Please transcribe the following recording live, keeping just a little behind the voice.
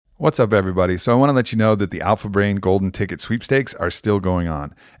What's up, everybody? So I want to let you know that the Alpha Brain Golden Ticket Sweepstakes are still going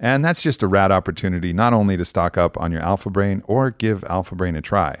on. And that's just a rad opportunity not only to stock up on your Alpha Brain or give Alpha Brain a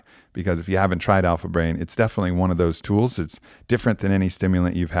try. Because if you haven't tried Alpha Brain, it's definitely one of those tools. It's different than any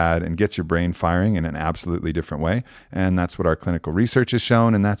stimulant you've had and gets your brain firing in an absolutely different way. And that's what our clinical research has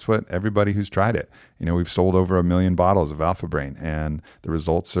shown. And that's what everybody who's tried it. You know, we've sold over 1 million bottles of Alpha Brain and the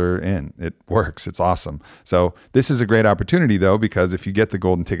results are in. It works. It's awesome. So this is a great opportunity though, because if you get the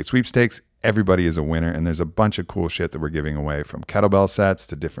Golden Ticket Sweepstakes, everybody is a winner. And there's a bunch of cool shit that we're giving away, from kettlebell sets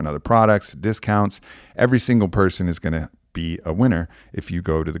to different other products, to discounts. Every single person is going to be a winner if you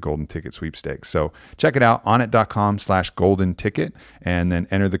go to the Golden Ticket Sweepstakes. So check it out, onnit.com/golden ticket, and then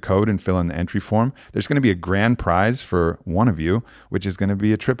enter the code and fill in the entry form. There's going to be a grand prize for one of you, which is going to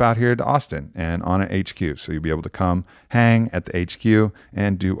be a trip out here to Austin and Onnit HQ. So you'll be able to come hang at the HQ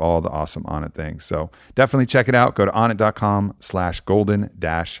and do all the awesome Onnit things. So definitely check it out. Go to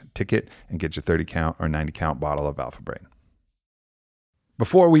onnit.com/golden-ticket and get your 30 count or 90 count bottle of Alpha Brain.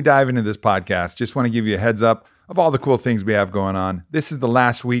 Before we dive into this podcast, just want to give you a heads up of all the cool things we have going on. This is the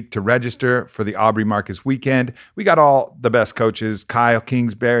last week to register for the Aubrey Marcus weekend. We got all the best coaches: Kyle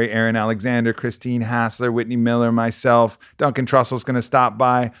Kingsbury, Aaron Alexander, Christine Hassler, Whitney Miller, myself. Duncan Trussell's going to stop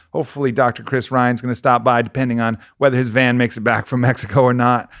by. Hopefully Dr. Chris Ryan's going to stop by, depending on whether his van makes it back from Mexico or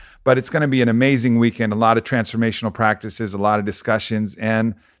not. But it's going to be an amazing weekend. A lot of transformational practices, a lot of discussions,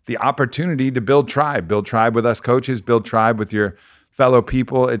 and the opportunity to build tribe with us coaches, build tribe with your fellow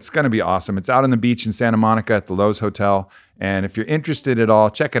people. It's going to be awesome. It's out on the beach in Santa Monica at the Lowe's Hotel. And if you're interested at all,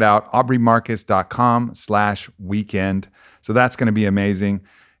 check it out, aubreymarcus.com/weekend. So that's going to be amazing.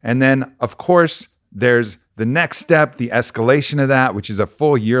 And then, of course, there's the next step, the escalation of that, which is a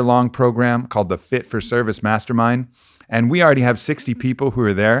full year-long program called the Fit for Service Mastermind. And we already have 60 people who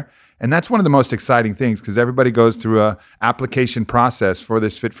are there. And that's one of the most exciting things, because everybody goes through a application process for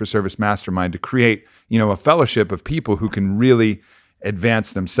this Fit for Service Mastermind to create, a fellowship of people who can really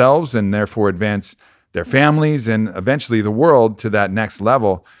advance themselves and therefore advance their families and eventually the world to that next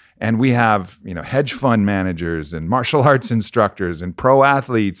level. And we have, hedge fund managers and martial arts instructors and pro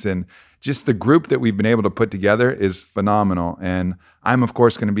athletes, and just the group that we've been able to put together is phenomenal. And I'm, of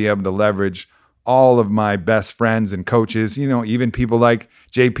course, going to be able to leverage all of my best friends and coaches, even people like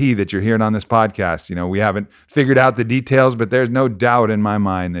JP that you're hearing on this podcast. We haven't figured out the details, but there's no doubt in my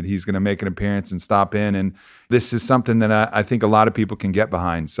mind that he's going to make an appearance and stop in. And this is something that I think a lot of people can get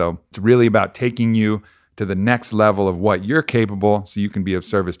behind. So it's really about taking you to the next level of what you're capable, so you can be of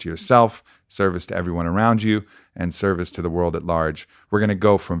service to yourself, service to everyone around you, and service to the world at large. We're going to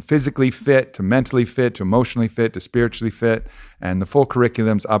go from physically fit to mentally fit to emotionally fit to spiritually fit. And the full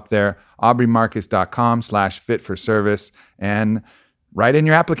curriculum's up there, aubreymarcus.com/fit for service, and write in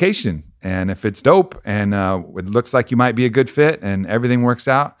your application. And if it's dope and it looks like you might be a good fit and everything works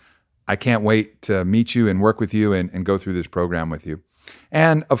out, I can't wait to meet you and work with you and go through this program with you.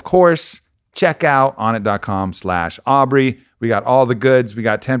 And of course, check out onnit.com/Aubrey. We got all the goods. We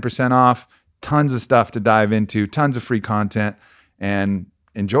got 10% off. Tons of stuff to dive into, tons of free content, and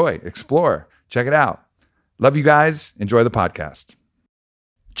enjoy, explore, check it out. Love you guys. Enjoy the podcast.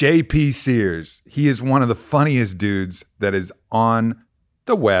 JP Sears. He is one of the funniest dudes that is on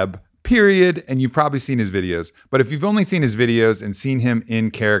the web, period. And you've probably seen his videos. But if you've only seen his videos and seen him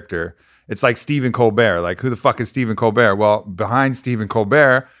in character, it's like Stephen Colbert. Like, who the fuck is Stephen Colbert? Well, behind Stephen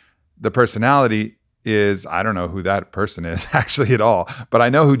Colbert, the personality is, I don't know who that person is actually at all, but I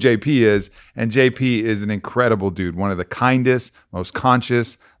know who JP is. And JP is an incredible dude, one of the kindest, most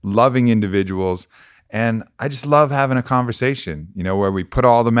conscious, loving individuals. And I just love having a conversation, where we put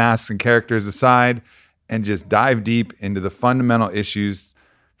all the masks and characters aside and just dive deep into the fundamental issues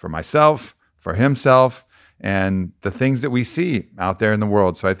for myself, for himself, and the things that we see out there in the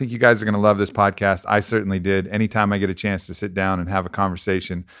world. So I think you guys are going to love this podcast. I certainly did. Anytime I get a chance to sit down and have a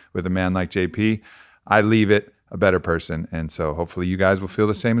conversation with a man like JP, I leave it a better person. And so hopefully you guys will feel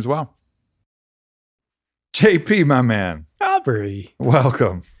the same as well. JP, my man. Aubrey.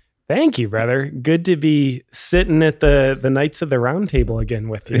 Welcome. Thank you, brother. Good to be sitting at the Knights of the Round Table again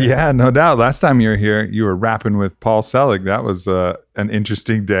with you. Yeah, no doubt. Last time you were here, you were rapping with Paul Selig. That was an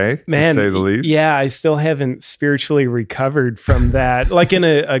interesting day, man, to say the least. Yeah, I still haven't spiritually recovered from that, like in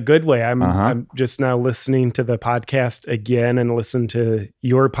a good way. I'm just now listening to the podcast again and listen to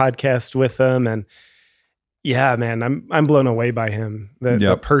your podcast with them. And yeah, man, I'm blown away by him.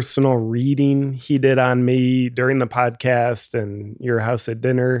 The personal reading he did on me during the podcast and your house at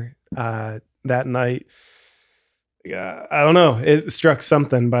dinner that night. Yeah, I don't know. It struck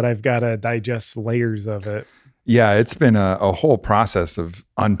something, but I've got to digest layers of it. Yeah, it's been a whole process of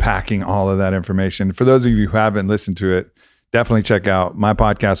unpacking all of that information. For those of you who haven't listened to it, definitely check out my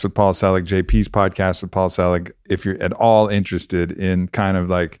podcast with Paul Selig, JP's podcast with Paul Selig, if you're at all interested in kind of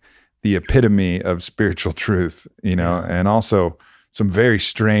like the epitome of spiritual truth, you know, and also some very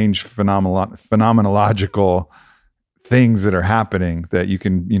strange phenomenological things that are happening that you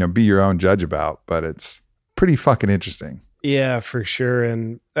can, you know, be your own judge about, but it's pretty fucking interesting. Yeah, for sure.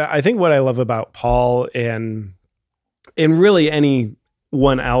 And I think what I love about Paul and really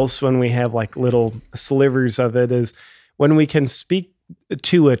anyone else when we have like little slivers of it is when we can speak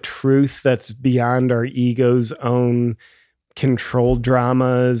to a truth that's beyond our ego's own control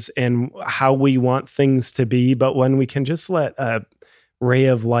dramas and how we want things to be. But when we can just let a ray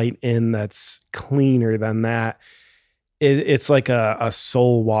of light in that's cleaner than that, it's like a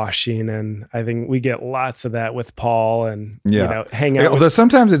soul washing. And I think we get lots of that with Paul and, you know, hang out. Although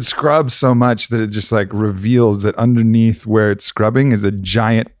sometimes it scrubs so much that it just like reveals that underneath where it's scrubbing is a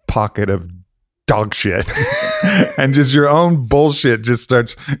giant pocket of dog shit. And just your own bullshit just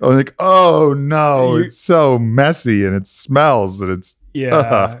starts like, oh no, it's so messy and it smells and it's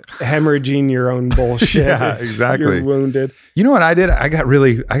hemorrhaging your own bullshit. Yeah, exactly. You're wounded. You know what I did? I got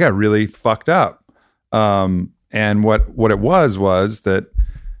really fucked up. And what it was that,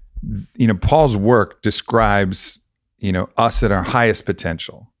 you know, Paul's work describes, you know, us at our highest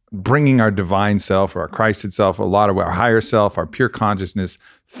potential, bringing our divine self or our Christed self, a lot of our higher self, our pure consciousness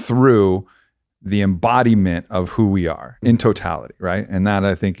through the embodiment of who we are in totality, right? And that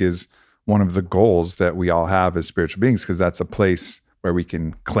I think is one of the goals that we all have as spiritual beings, because that's a place where we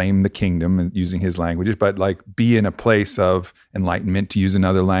can claim the kingdom and using his languages, but like be in a place of enlightenment, to use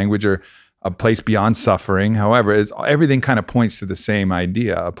another language, or a place beyond suffering. However, everything kind of points to the same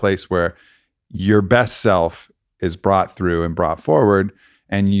idea, a place where your best self is brought through and brought forward,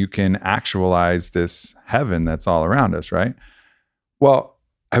 and you can actualize this heaven that's all around us, right? Well,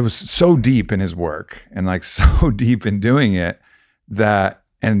 I was so deep in his work and like so deep in doing it that,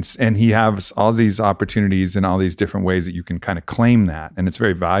 and he has all these opportunities and all these different ways that you can kind of claim that. And it's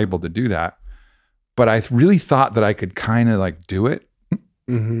very valuable to do that. But I really thought that I could kind of like do it.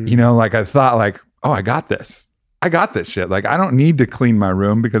 Mm-hmm. You know, like I thought like, oh, I got this shit. Like, I don't need to clean my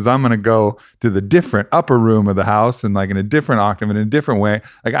room because I'm going to go to the different upper room of the house and like in a different octave in a different way.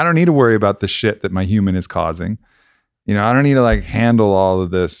 Like, I don't need to worry about the shit that my human is causing. You know, I don't need to like handle all of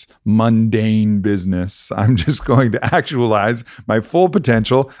this mundane business. I'm just going to actualize my full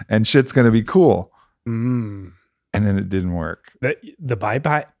potential and shit's going to be cool. And then it didn't work. The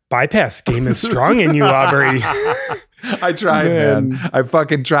bypass game is strong in you, Aubrey. I tried, man. I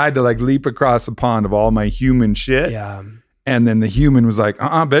fucking tried to like leap across a pond of all my human shit. Yeah. And then the human was like,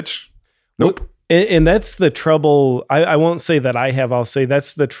 bitch. Nope. Well, and that's the trouble. I won't say that I have. I'll say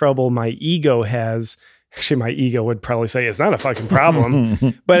that's the trouble my ego has. Actually, my ego would probably say it's not a fucking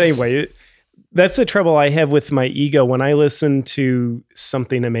problem. But anyway, that's the trouble I have with my ego. When I listen to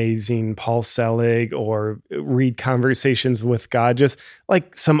something amazing, Paul Selig, or read Conversations with God, just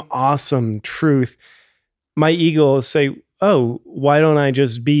like some awesome truth, my ego will say, oh, why don't I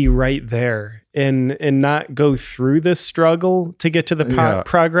just be right there and not go through this struggle to get to the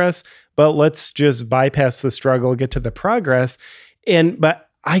progress, but let's just bypass the struggle, get to the progress. But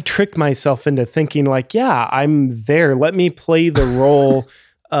I tricked myself into thinking like, yeah, I'm there. Let me play the role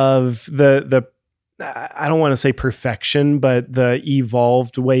of the I don't want to say perfection, but the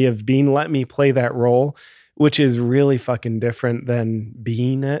evolved way of being. Let me play that role, which is really fucking different than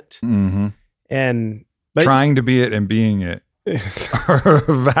being it. Mm-hmm. But trying to be it and being it are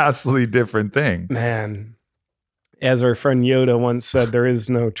a vastly different thing. Man, as our friend Yoda once said, there is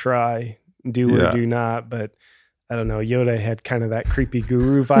no try, do or do not. But I don't know, Yoda had kind of that creepy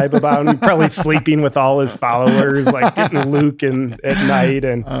guru vibe about him, probably sleeping with all his followers, like getting Luke at night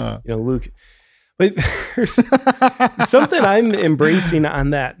and, Luke. But there's something I'm embracing on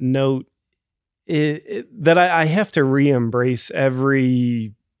that note that I have to re-embrace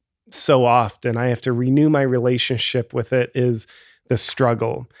every so often. I have to renew my relationship with it, is the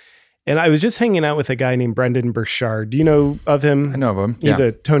struggle. And I was just hanging out with a guy named Brendan Burchard. Do you know of him? I know of him. He's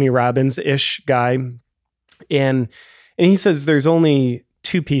a Tony Robbins-ish guy. And he says there's only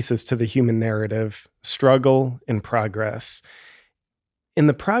two pieces to the human narrative: struggle and progress. And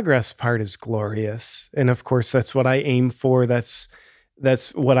the progress part is glorious. And of course, that's what I aim for. That's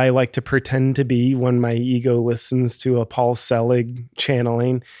what I like to pretend to be when my ego listens to a Paul Selig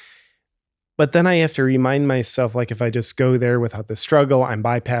channeling. But then I have to remind myself, like, if I just go there without the struggle, I'm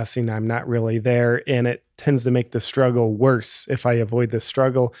bypassing, I'm not really there. And it tends to make the struggle worse if I avoid the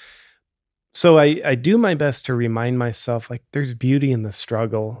struggle. So I do my best to remind myself, like, there's beauty in the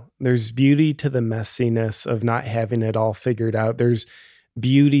struggle. There's beauty to the messiness of not having it all figured out. There's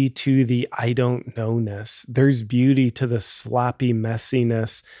beauty to the I don't know-ness. There's beauty to the sloppy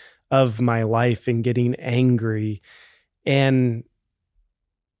messiness of my life and getting angry. And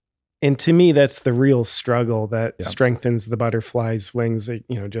to me, that's the real struggle that strengthens the butterfly's wings.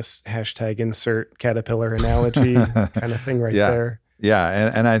 Just hashtag insert caterpillar analogy kind of thing right there.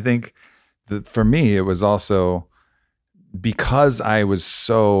 Yeah. And I think that for me, it was also because I was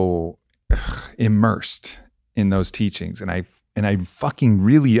so immersed in those teachings, and I fucking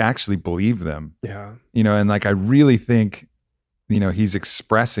really actually believe them. Yeah. And like, I really think, he's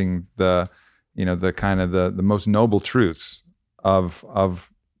expressing the kind of the most noble truths of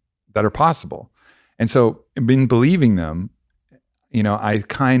that are possible. And so in believing them, I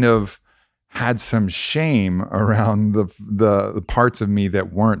kind of had some shame around the parts of me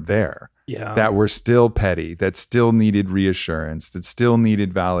that weren't there. Yeah. That were still petty, that still needed reassurance, that still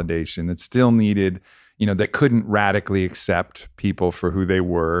needed validation, that still needed, that couldn't radically accept people for who they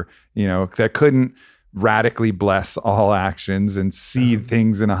were, that couldn't radically bless all actions and see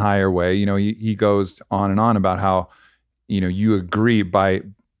things in a higher way. He goes on and on about how, you agree by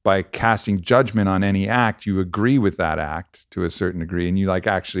casting judgment on any act, you agree with that act to a certain degree, and you like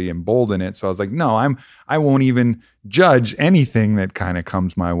actually embolden it. So I was like, no, I won't even judge anything that kind of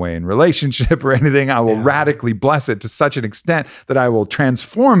comes my way in relationship or anything. I will radically bless it to such an extent that I will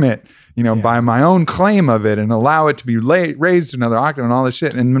transform it, by my own claim of it, and allow it to be raised to another octave and all this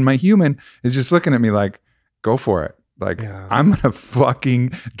shit. And then my human is just looking at me like, go for it. Like, I'm going to fucking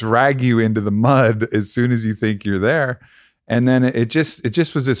drag you into the mud as soon as you think you're there. And then it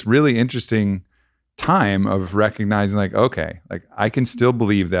just was this really interesting time of recognizing like, okay, like I can still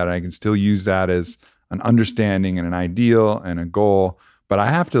believe that. I can still use that as an understanding and an ideal and a goal, but I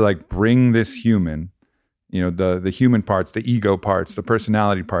have to like bring this human, the human parts, the ego parts, the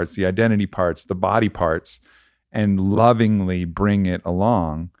personality parts, the identity parts, the body parts, and lovingly bring it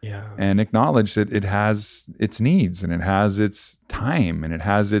along and acknowledge that it has its needs and it has its time and it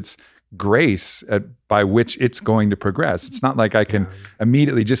has its grace by which it's going to progress. It's not like I can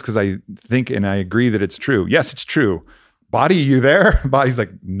immediately, just because I think and I agree that it's true. Yes, it's true. Body, you there? Body's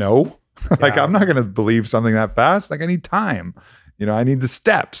like, no. Like, I'm not going to believe something that fast. Like, I need time. I need the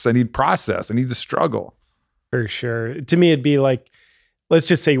steps. I need process. I need the struggle. For sure. To me, it'd be like, let's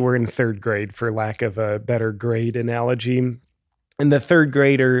just say we're in third grade, for lack of a better grade analogy. And the third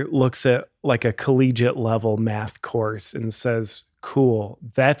grader looks at like a collegiate level math course and says, cool,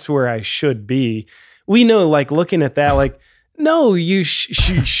 that's where I should be. We know, like, looking at that, like, no, you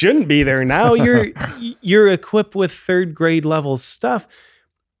shouldn't be there now. You're equipped with third grade level stuff,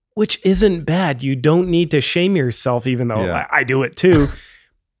 which isn't bad. You don't need to shame yourself, even though I do it too.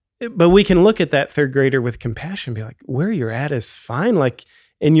 But we can look at that third grader with compassion and be like, where you're at is fine. Like,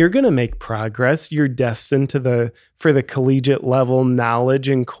 and you're going to make progress. You're destined for the collegiate level knowledge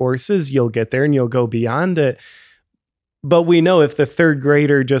and courses. You'll get there and you'll go beyond it. But we know if the third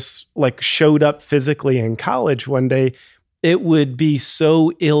grader just like showed up physically in college one day, it would be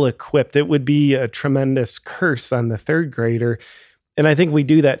so ill-equipped. It would be a tremendous curse on the third grader. And I think we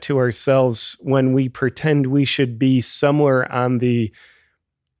do that to ourselves when we pretend we should be somewhere on the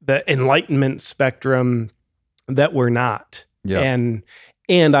enlightenment spectrum that we're not. Yeah.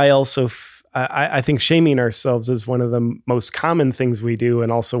 And I also I think shaming ourselves is one of the most common things we do,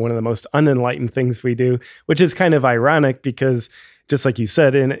 and also one of the most unenlightened things we do, which is kind of ironic because, just like you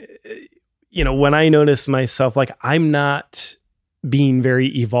said, when I notice myself, like, I'm not being very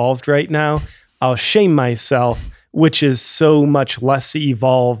evolved right now, I'll shame myself, which is so much less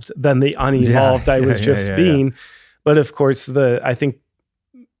evolved than the unevolved I was just being. But of course, I think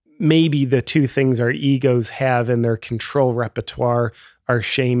maybe the two things our egos have in their control repertoire are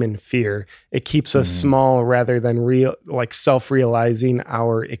shame and fear. It keeps us small rather than self-realizing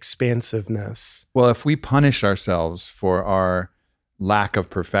our expansiveness. Well, if we punish ourselves for our lack of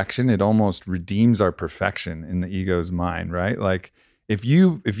perfection, it almost redeems our perfection in the ego's mind, right? Like, if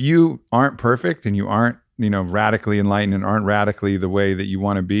you aren't perfect and you aren't, radically enlightened and aren't radically the way that you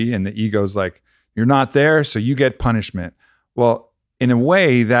want to be, and the ego's like, you're not there, so you get punishment. Well, in a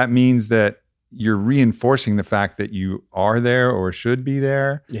way, that means that you're reinforcing the fact that you are there or should be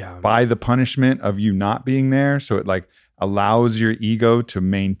there by the punishment of you not being there. So it like allows your ego to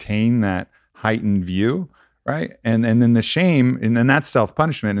maintain that heightened view, right? And then the shame, and then that's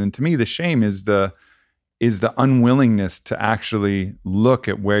self-punishment. And to me, the shame is the unwillingness to actually look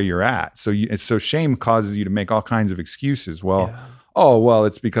at where you're at. So shame causes you to make all kinds of excuses. Well,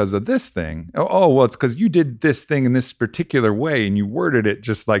 it's because of this thing. Well, it's because you did this thing in this particular way and you worded it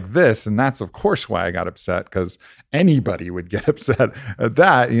just like this. And that's, of course, why I got upset, because anybody would get upset at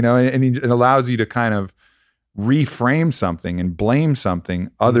that, and it allows you to kind of reframe something and blame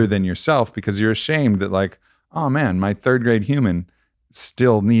something other than yourself because you're ashamed that like, oh man, my third grade human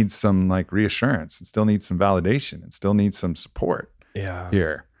still needs some like reassurance and still needs some validation and still needs some support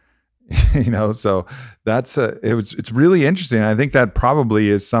here. So it's really interesting. I think that probably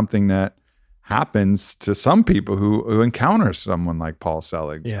is something that happens to some people who encounter someone like Paul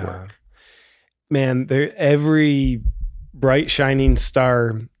Selig's work. Man, every bright shining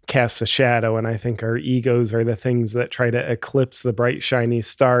star casts a shadow, and I think our egos are the things that try to eclipse the bright shiny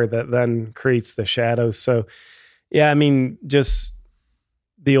star that then creates the shadow. So yeah, I mean, just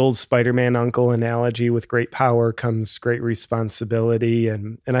the old Spider-Man uncle analogy, with great power comes great responsibility.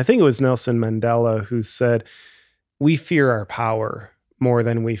 And I think it was Nelson Mandela who said, we fear our power more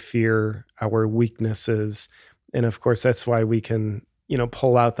than we fear our weaknesses. And of course, that's why we can,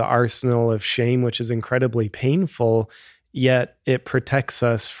 pull out the arsenal of shame, which is incredibly painful, yet it protects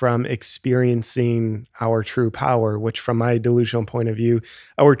us from experiencing our true power, which from my delusional point of view,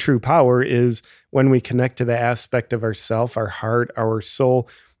 our true power is when we connect to the aspect of ourself, our heart, our soul,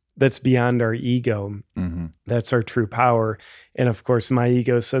 that's beyond our ego. Mm-hmm. That's our true power. And of course, my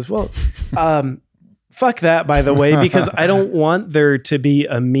ego says, well, fuck that, by the way, because I don't want there to be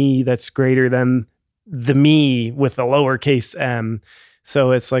a me that's greater than the me with a lowercase m.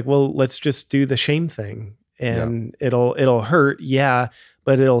 So it's like, well, let's just do the shame thing. And it'll hurt,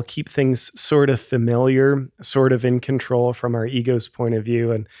 but it'll keep things sort of familiar, sort of in control from our ego's point of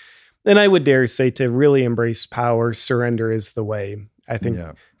view. And I would dare say, to really embrace power, surrender is the way. I think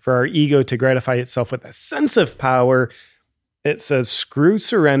for our ego to gratify itself with a sense of power, it says, screw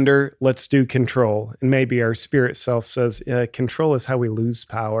surrender, let's do control. And maybe our spirit self says, control is how we lose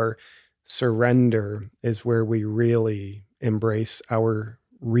power. Surrender is where we really embrace our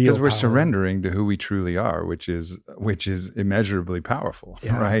real power. Because we're surrendering to who we truly are, which is immeasurably powerful,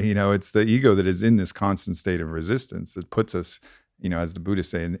 right? It's the ego that is in this constant state of resistance that puts us, as the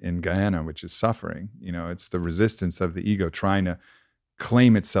Buddhists say, in Gehenna, which is suffering. It's the resistance of the ego trying to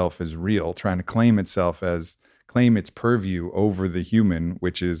claim itself as real, trying to claim its purview over the human,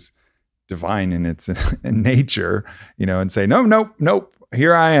 which is divine in its nature, and say, nope,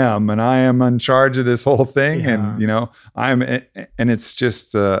 here I am, and I am in charge of this whole thing. And, and it's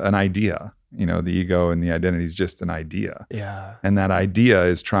just an idea, the ego and the identity is just an idea. Yeah. And that idea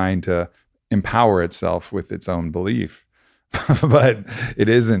is trying to empower itself with its own belief. But it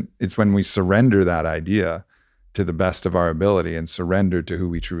isn't. It's when we surrender that idea to the best of our ability and surrender to who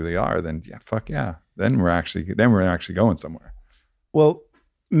we truly are, then then we're actually going somewhere. Well,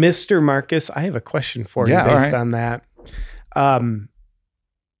 Mr. Marcus, I have a question for you based on that.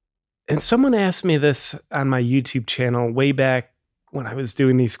 And someone asked me this on my YouTube channel way back when I was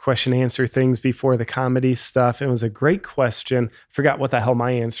doing these question answer things before the comedy stuff. It was a great question. Forgot what the hell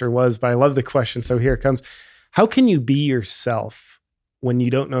my answer was, but I love the question. So here it comes. How can you be yourself when you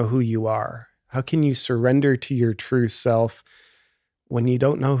don't know who you are? How can you surrender to your true self when you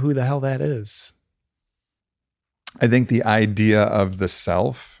don't know who the hell that is? I think the idea of the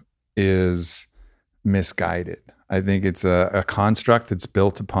self is misguided. I think it's a construct that's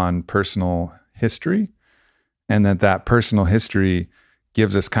built upon personal history, and that personal history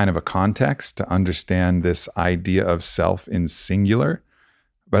gives us kind of a context to understand this idea of self in singular.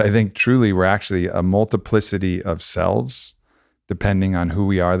 But I think truly we're actually a multiplicity of selves, depending on who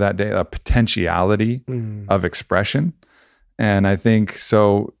we are that day, a potentiality of expression. And I think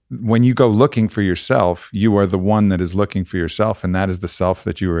so when you go looking for yourself, you are the one that is looking for yourself, and that is the self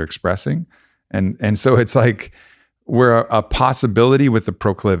that you are expressing. And so it's like we're a possibility with a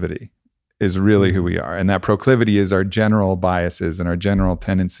proclivity is really who we are. And that proclivity is our general biases and our general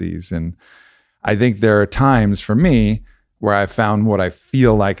tendencies. And I think there are times for me where I found what I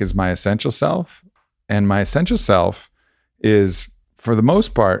feel like is my essential self. And my essential self is, for the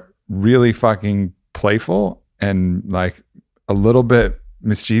most part, really playful and like a little bit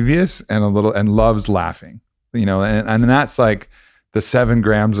mischievous and loves laughing, and that's like the 7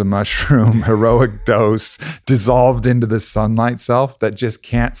 grams of mushroom heroic dose dissolved into the sunlight self that just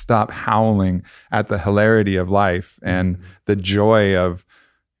can't stop howling at the hilarity of life and the joy of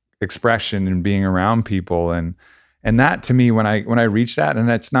expression and being around people. And that, to me, when I reach that, and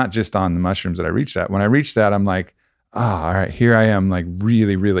it's not just on the mushrooms that I reach that, when I reach that, I'm like, all right, here I am, like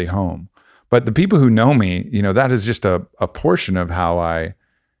really, really home. But the people who know me, that is just a portion of how I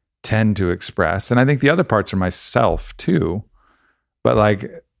tend to express. And I think the other parts are myself too. But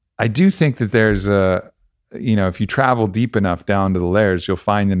like, I do think that there's if you travel deep enough down to the layers, you'll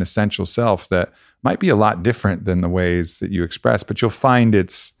find an essential self that might be a lot different than the ways that you express, but you'll find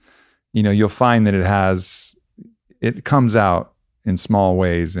you'll find that it comes out in small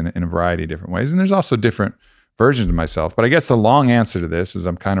ways in a variety of different ways. And there's also different versions of myself. But I guess the long answer to this, as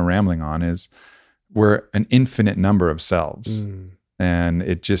I'm kind of rambling on, is we're an infinite number of selves. And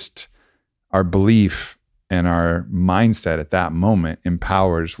it just, our belief and our mindset at that moment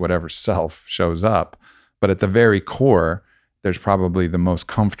empowers whatever self shows up. But at the very core, there's probably the most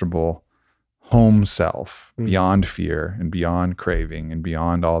comfortable home self beyond fear and beyond craving and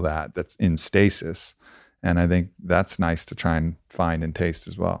beyond all that, that's in stasis. And I think that's nice to try and find and taste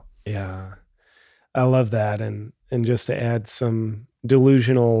as well. Yeah. I love that. And just to add some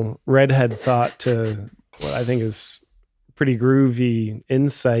delusional redhead thought to what I think is pretty groovy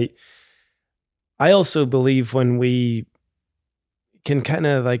insight, I also believe when we can kind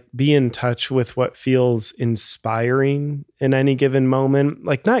of like be in touch with what feels inspiring in any given moment,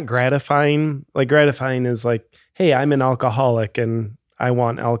 like not gratifying, like gratifying is like, hey, I'm an alcoholic and I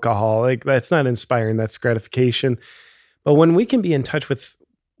want alcohol. Like that's not inspiring, that's gratification. But when we can be in touch with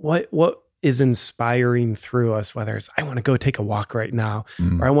what is inspiring through us, whether it's, I want to go take a walk right now,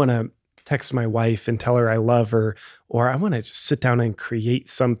 or I want to text my wife and tell her I love her, or I want to just sit down and create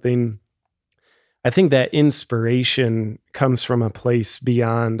something. I think that inspiration comes from a place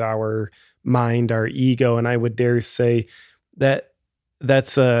beyond our mind, our ego. And I would dare say that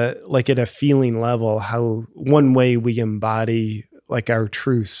that's like at a feeling level, how one way we embody like our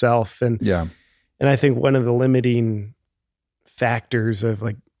true self. And I think one of the limiting factors of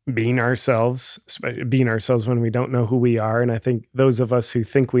like being ourselves when we don't know who we are. And I think those of us who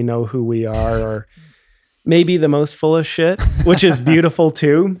think we know who we are maybe the most full of shit, which is beautiful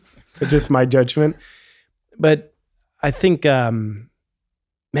too. Just my judgment. But I think, man,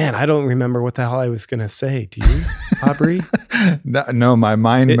 I don't remember what the hell I was going to say. Do you, Aubrey? No, my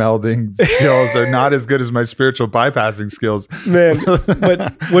mind melding skills are not as good as my spiritual bypassing skills. Man,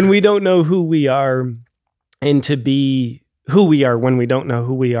 but when we don't know who we are, and to be who we are when we don't know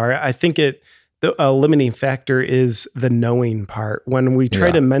who we are, I think a limiting factor is the knowing part. When we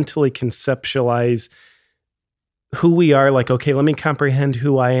try to mentally conceptualize who we are, like, okay, let me comprehend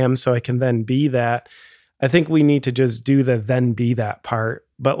who I am so I can then be that. I think we need to just do the then be that part.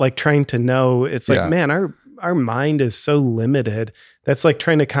 But like trying to know, it's like, man, our mind is so limited. That's like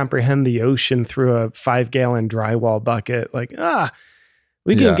trying to comprehend the ocean through a 5-gallon drywall bucket. Like,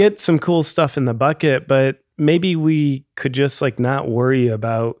 we can get some cool stuff in the bucket, but maybe we could just like not worry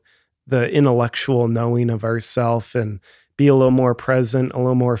about the intellectual knowing of ourself and be a little more present, a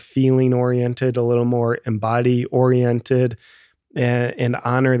little more feeling oriented, a little more embody oriented, and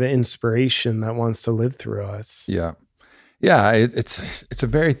honor the inspiration that wants to live through us. Yeah. It's a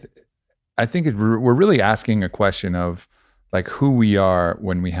very, I think we're really asking a question of like who we are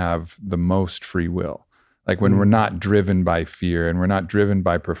when we have the most free will. Like when we're not driven by fear and we're not driven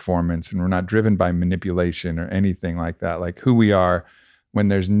by performance and we're not driven by manipulation or anything like that. Like who we are when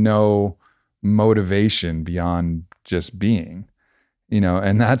there's no motivation beyond just being,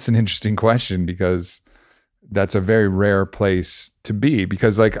 and that's an interesting question because that's a very rare place to be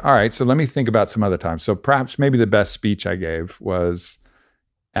because like, all right, so let me think about some other times. So perhaps maybe the best speech I gave was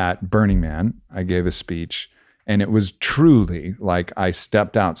at Burning Man. I gave a speech and it was truly like I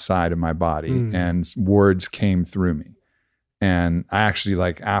stepped outside of my body and words came through me. And I actually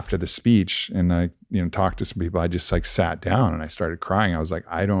like after the speech and I, talked to some people, I just like sat down and I started crying. I was like,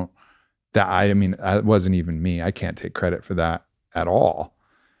 that wasn't even me. I can't take credit for that at all.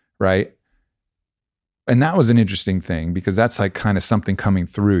 Right. And that was an interesting thing because that's like kind of something coming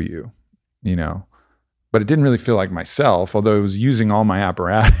through you, but it didn't really feel like myself, although it was using all my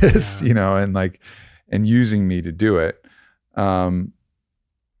apparatus, and using me to do it.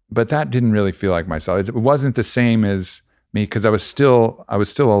 But that didn't really feel like myself. It wasn't the same as me because I was still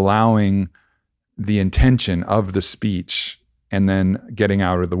allowing the intention of the speech and then getting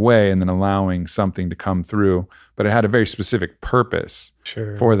out of the way and then allowing something to come through. But it had a very specific purpose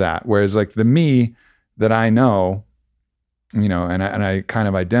for that. Whereas like the me that I know, and I kind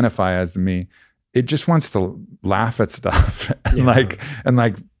of identify as the me, it just wants to laugh at stuff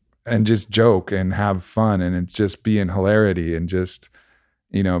and just joke and have fun. And it's just be in hilarity and just,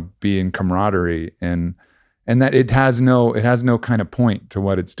 be in camaraderie and that it has no kind of point to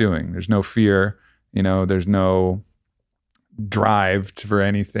what it's doing. There's no fear, there's no drive for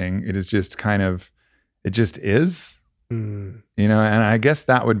anything. It is just kind of, it just is, and I guess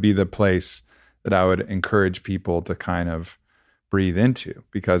that would be the place that I would encourage people to kind of breathe into,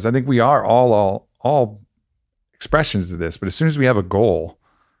 because I think we are all expressions of this, but as soon as we have a goal,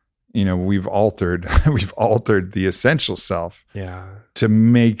 we've altered the essential self to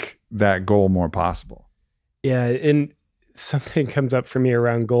make that goal more possible. Yeah. And something comes up for me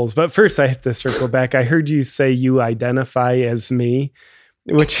around goals, but first I have to circle back. I heard you say you identify as me,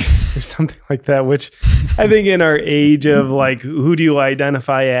 which or something like that, which I think in our age of like, who do you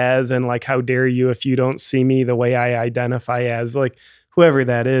identify as? And like, how dare you if you don't see me the way I identify as, like whoever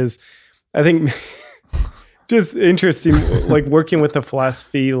that is. I think just interesting, like working with the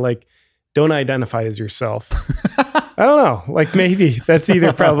philosophy, like don't identify as yourself. I don't know. Like maybe that's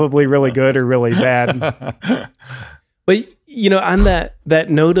either probably really good or really bad. But, on that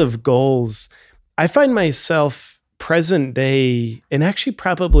note of goals, I find myself present day, and actually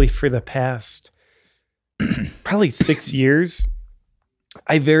probably for the past probably 6 years,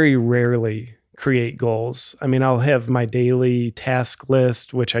 I very rarely create goals. I mean, I'll have my daily task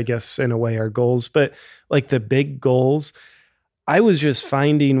list, which I guess in a way are goals, but like the big goals, I was just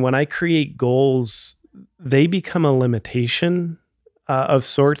finding when I create goals, they become a limitation of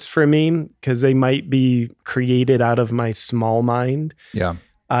sorts for me because they might be created out of my small mind. Yeah.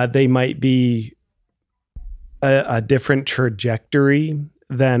 They might be a different trajectory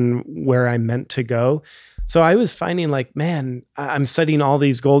than where I'm meant to go. So I was finding like, man, I'm setting all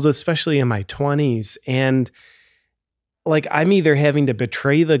these goals, especially in my 20s. And like, I'm either having to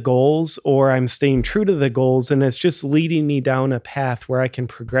betray the goals or I'm staying true to the goals. And it's just leading me down a path where I can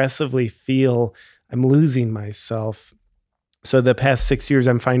progressively feel I'm losing myself. So the past 6 years,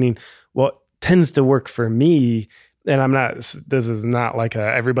 I'm finding what tends to work for me. And this is not like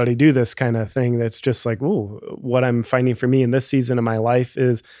everybody do this kind of thing. That's just like, ooh, what I'm finding for me in this season of my life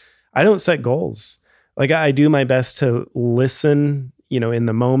is I don't set goals. Like I do my best to listen, in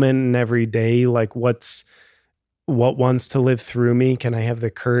the moment and every day, like what wants to live through me. Can I have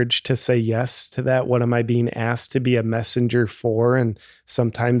the courage to say yes to that? What am I being asked to be a messenger for? And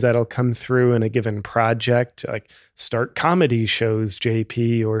sometimes that'll come through in a given project, like start comedy shows,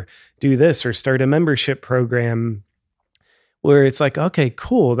 JP, or do this, or start a membership program where it's like, okay,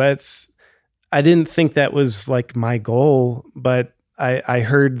 cool. I didn't think that was like my goal, but I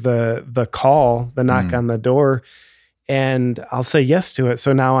heard the call, the knock on the door, and I'll say yes to it.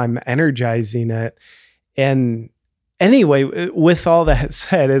 So now I'm energizing it. And anyway, with all that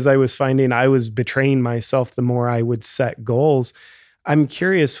said, as I was finding I was betraying myself the more I would set goals, I'm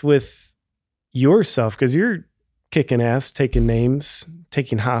curious with yourself, because you're kicking ass, taking names,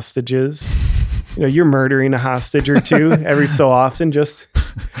 taking hostages. You're murdering a hostage or two every so often. Just,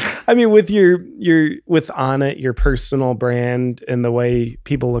 I mean, with with Onnit, your personal brand and the way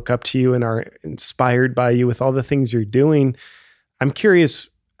people look up to you and are inspired by you with all the things you're doing, I'm curious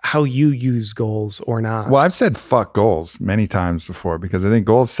how you use goals or not. Well, I've said fuck goals many times before because I think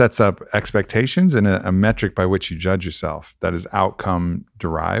goals sets up expectations and a metric by which you judge yourself that is outcome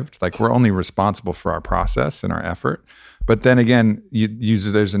derived. Like we're only responsible for our process and our effort. But then again,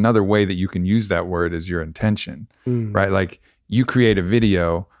 there's another way that you can use that word as your intention, right? Like you create a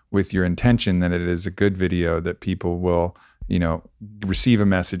video with your intention that it is a good video that people will, receive a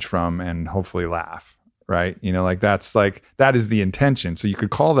message from and hopefully laugh. Right. That is the intention. So you could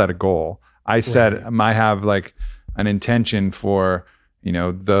call that a goal. I said, I have like an intention for,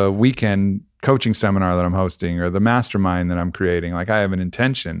 the weekend coaching seminar that I'm hosting or the mastermind that I'm creating. Like I have an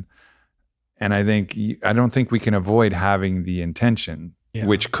intention. And I don't think we can avoid having the intention,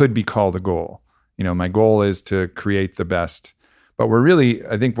 which could be called a goal. My goal is to create the best, but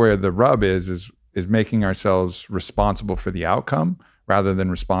I think where the rub is making ourselves responsible for the outcome rather than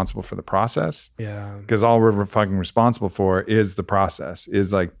responsible for the process. Yeah. Because all we're fucking responsible for is the process,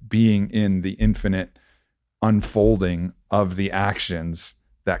 is like being in the infinite unfolding of the actions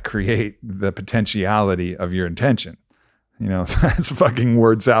that create the potentiality of your intention. That's a fucking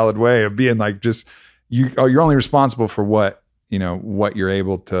word salad way of being like, just you're only responsible for what you're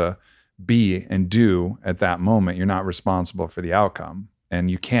able to be and do at that moment. You're not responsible for the outcome, and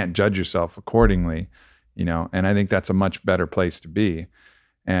you can't judge yourself accordingly. And I think that's a much better place to be.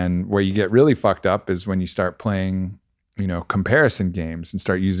 And where you get really fucked up is when you start playing, comparison games and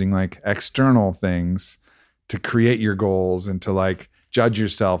start using like external things to create your goals and to like judge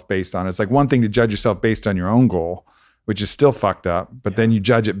yourself based on it. It's like one thing to judge yourself based on your own goal, which is still fucked up. But then you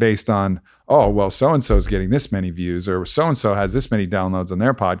judge it based on, oh, well, so-and-so is getting this many views, or so-and-so has this many downloads on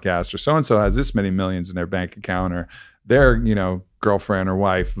their podcast, or so-and-so has this many millions in their bank account, or their, girlfriend or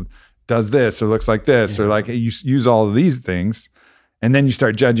wife does this or looks like this, or like you use all of these things. And then you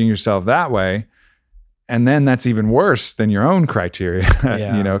start judging yourself that way. And then that's even worse than your own criteria,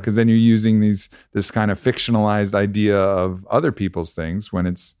 because then you're using this kind of fictionalized idea of other people's things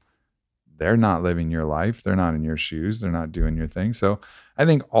when they're not living your life. They're not in your shoes. They're not doing your thing. So I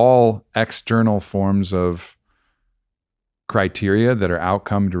think all external forms of criteria that are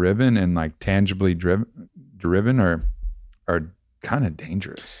outcome driven and like tangibly driven are kind of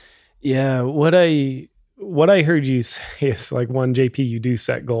dangerous. Yeah. What what I heard you say is like, one, JP, you do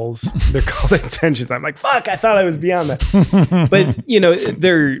set goals. They're called intentions. I'm like, fuck, I thought I was beyond that. But,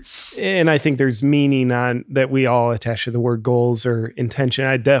 and I think there's meaning on that we all attach to the word goals or intention.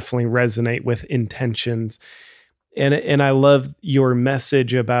 I definitely resonate with intentions. And I love your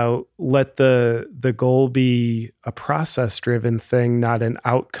message about let the goal be a process-driven thing, not an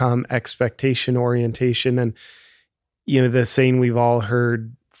outcome expectation orientation. And, the saying we've all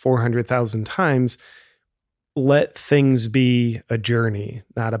heard 400,000 times, let things be a journey,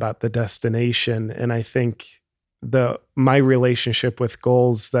 not about the destination. And I think my relationship with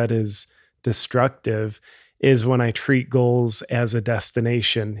goals that is destructive is when I treat goals as a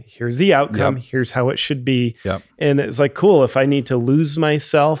destination. Here's the outcome. Yep. Here's how it should be. Yep. And it's like, cool, if I need to lose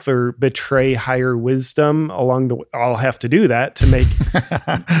myself or betray higher wisdom along the way, I'll have to do that to make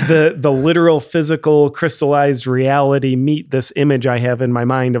the literal, physical, crystallized reality meet this image I have in my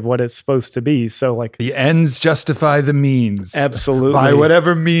mind of what it's supposed to be. So like the ends justify the means. Absolutely. By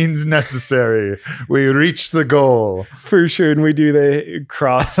whatever means necessary, we reach the goal. For sure. And we do the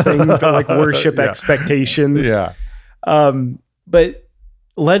cross thing to like worship expectations. Yeah. But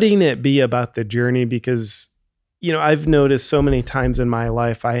letting it be about the journey, because, I've noticed so many times in my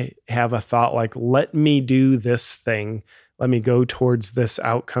life, I have a thought like, let me do this thing. Let me go towards this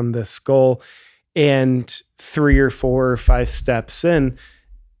outcome, this goal. And 3 or 4 or 5 steps in,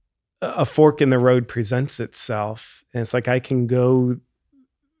 a fork in the road presents itself. And it's like, I can go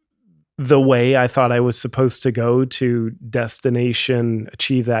the way I thought I was supposed to go to destination,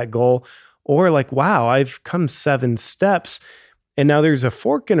 achieve that goal. Or like, wow, I've come 7 steps and now there's a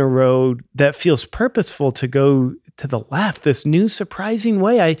fork in a road that feels purposeful to go to the left, this new surprising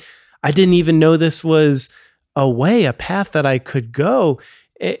way. I didn't even know this was a path that I could go.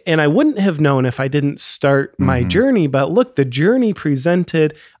 And I wouldn't have known if I didn't start my journey. But look, the journey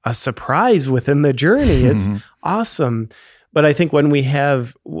presented a surprise within the journey. It's awesome. But I think when we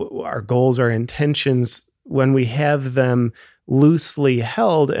have our goals, our intentions, when we have them loosely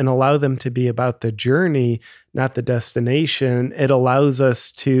held and allow them to be about the journey, not the destination, it allows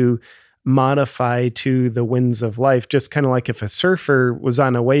us to modify to the winds of life. Just kind of like if a surfer was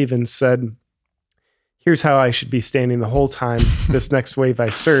on a wave and said, here's how I should be standing the whole time, this next wave I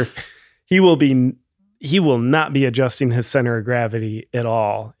surf, he will not be adjusting his center of gravity at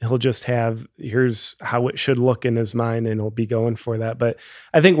all. He'll just have, here's how it should look in his mind, and he'll be going for that. But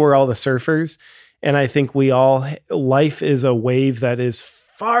I think we're all the surfers. And I think life is a wave that is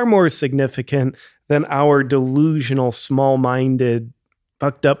far more significant than our delusional, small-minded,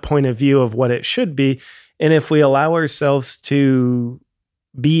 fucked up point of view of what it should be. And if we allow ourselves to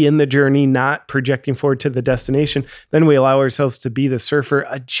be in the journey, not projecting forward to the destination, then we allow ourselves to be the surfer,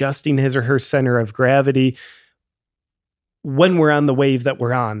 adjusting his or her center of gravity when we're on the wave that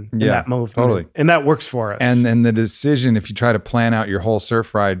we're on in that movement. Totally. And that works for us. And then the decision, if you try to plan out your whole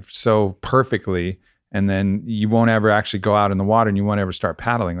surf ride so perfectly, and then you won't ever actually go out in the water and you won't ever start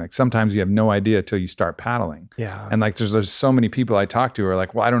paddling. Like sometimes you have no idea until you start paddling. Yeah. And like there's so many people I talk to who are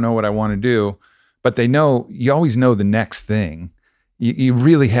like, well, I don't know what I want to do. But they know, you always know the next thing. You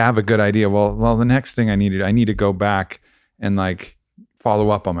really have a good idea. Well, the next thing I need to go back and like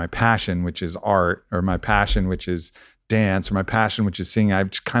follow up on my passion, which is art, or my passion, which is dance, or my passion, which is singing. I've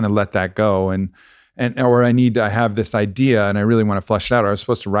just kind of let that go. Or I have this idea and I really want to flesh it out, or I was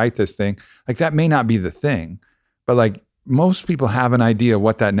supposed to write this thing. Like that may not be the thing, but like most people have an idea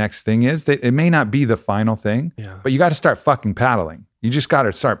what that next thing is. That it may not be the final thing, but you got to start fucking paddling. You just got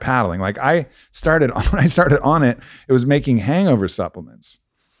to start paddling. Like when I started on it, it was making hangover supplements.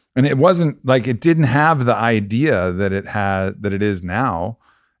 And it wasn't like, it didn't have the idea that it is now.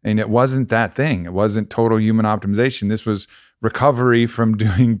 And it wasn't that thing. It wasn't total human optimization. This was recovery from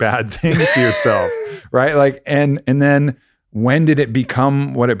doing bad things to yourself. Right. Like, and then when did it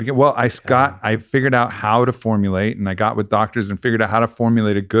become what it became? Well, I figured out how to formulate, and I got with doctors and figured out how to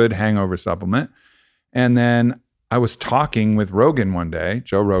formulate a good hangover supplement. And then I was talking with Joe Rogan one day,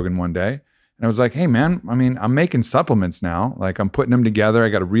 and I was like, hey man, I mean, I'm making supplements now. Like I'm putting them together. I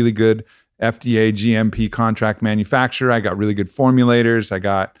got a really good FDA GMP contract manufacturer. I got really good formulators. I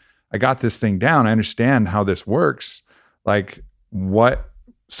got this thing down. I understand how this works. Like, what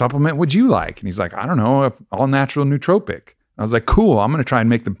supplement would you like? And he's like, I don't know, all natural nootropic. I was like, cool, I'm going to try and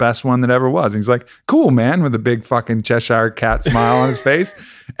make the best one that ever was. And he's like, cool, man, with a big fucking Cheshire cat smile on his face.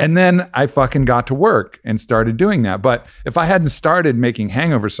 And then I fucking got to work and started doing that. But if I hadn't started making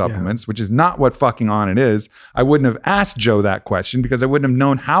hangover supplements, which is not what fucking On It is, I wouldn't have asked Joe that question because I wouldn't have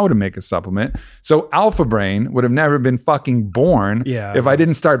known how to make a supplement. So Alpha Brain would have never been fucking born if I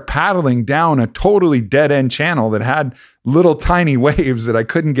didn't start paddling down a totally dead end channel that had little tiny waves that I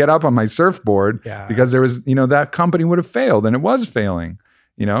couldn't get up on my surfboard because there was, that company would have failed, and it was failing,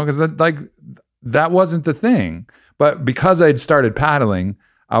 because like that wasn't the thing. But because I'd started paddling,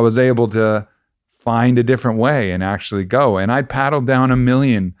 I was able to find a different way and actually go. And I'd paddled down 1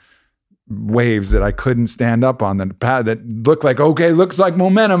 million waves that I couldn't stand up on that looked like, okay, looks like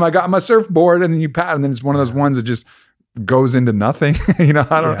momentum. I got my surfboard, and then you paddle, and then it's one of those ones that just goes into nothing.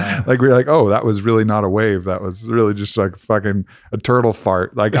 Like we're like, oh, that was really not a wave. That was really just like fucking a turtle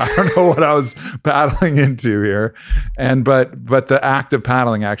fart. Like, I don't know what I was paddling into here. And, but the act of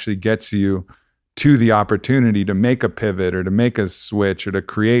paddling actually gets you to the opportunity to make a pivot or to make a switch or to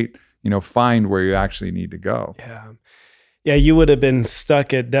create, find where you actually need to go. Yeah, you would have been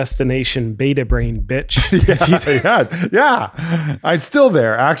stuck at destination beta brain, bitch. Yeah. I'm still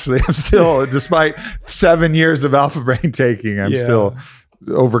there, actually. I'm still, despite 7 years of alpha brain taking, I'm still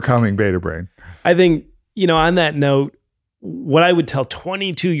overcoming beta brain. I think, on that note, what I would tell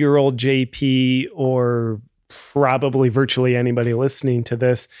 22-year-old JP, or probably virtually anybody listening to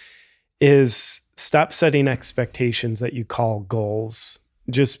this, is stop setting expectations that you call goals.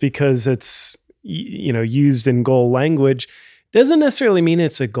 Just because it's used in goal language doesn't necessarily mean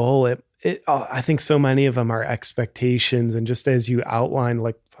it's a goal. I think so many of them are expectations, and just as you outlined,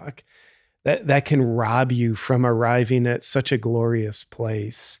 like, fuck, that can rob you from arriving at such a glorious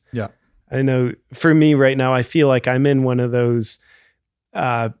place. Yeah, I know. For me right now, I feel like I'm in one of those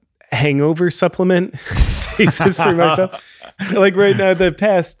hangover supplement phases for myself. Like right now, the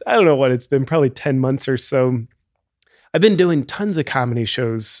past, I don't know what it's been, probably 10 months or so, I've been doing tons of comedy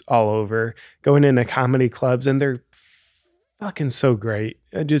shows all over, going into comedy clubs, and they're fucking so great.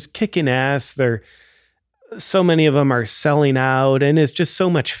 Just kicking ass. So many of them are selling out, and it's just so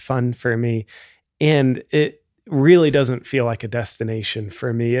much fun for me. And it really doesn't feel like a destination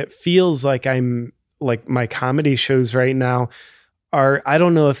for me. It feels like my comedy shows right now I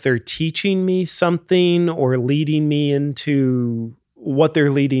don't know if they're teaching me something or leading me into what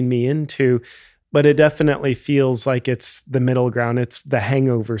they're leading me into, but it definitely feels like it's the middle ground. It's the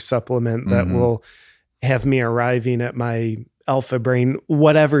hangover supplement that will have me arriving at my alpha brain,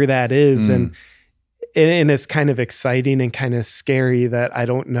 whatever that is. And it's kind of exciting and kind of scary that I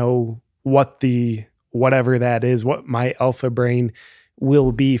don't know whatever that is, what my alpha brain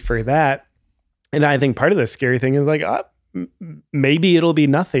will be for that. And I think part of the scary thing is like, maybe it'll be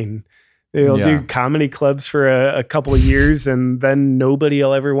nothing. They'll do comedy clubs for a couple of years, and then nobody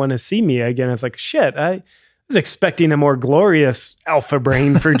will ever want to see me again. It's like, shit, I was expecting a more glorious alpha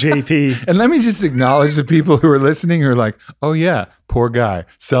brain for JP. And let me just acknowledge the people who are listening who are like, oh yeah, poor guy,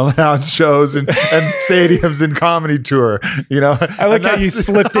 selling out shows and stadiums and comedy tour. I like how you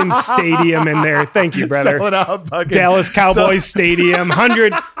slipped in stadium in there. Thank you, brother. Selling out fucking Dallas Cowboys Stadium,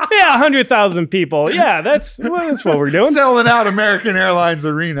 100,000 people. Yeah, that's what we're doing. Selling out American Airlines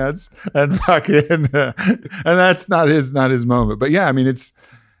arenas and fucking, and that's not his moment. But yeah, I mean, it's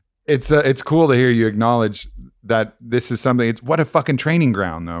cool to hear you acknowledge that this is something. It's what a fucking training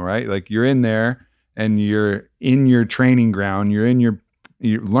ground, though, right? Like, you're in there and you're in your training ground. You're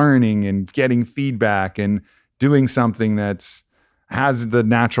learning and getting feedback and doing something has the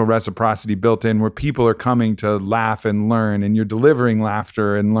natural reciprocity built in, where people are coming to laugh and learn, and you're delivering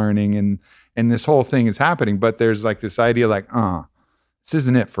laughter and learning, and this whole thing is happening. But there's like this idea like, this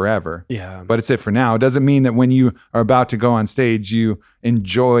isn't it forever. Yeah. But it's it for now. It doesn't mean that when you are about to go on stage, you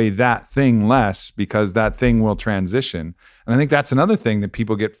enjoy that thing less, because that thing will transition. And I think that's another thing that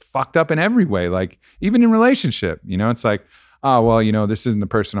people get fucked up in every way. Like, even in relationship, it's like, oh, well, this isn't the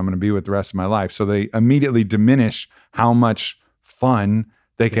person I'm going to be with the rest of my life. So they immediately diminish how much fun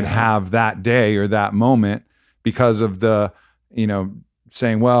they can have that day or that moment because of the,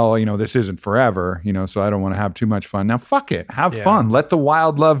 saying, well, this isn't forever, so I don't want to have too much fun. Now, fuck it. Have fun. Let the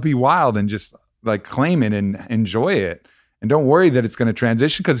wild love be wild, and just like claim it and enjoy it. And don't worry that it's going to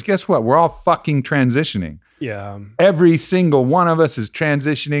transition, because guess what? We're all fucking transitioning. Yeah. Every single one of us is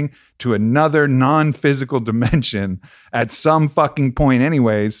transitioning to another non-physical dimension at some fucking point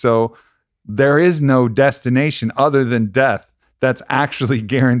anyways. So there is no destination other than death that's actually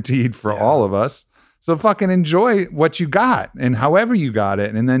guaranteed for all of us. So fucking enjoy what you got and however you got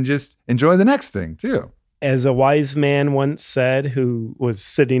it, and then just enjoy the next thing too. As a wise man once said, who was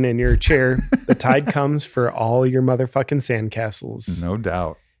sitting in your chair, the tide comes for all your motherfucking sandcastles. No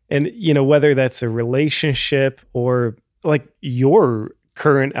doubt. And, whether that's a relationship or like your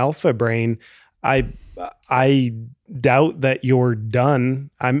current alpha brain, I doubt that you're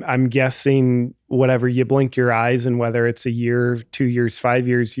done. I'm guessing whatever you blink your eyes, and whether it's a year, 2 years, 5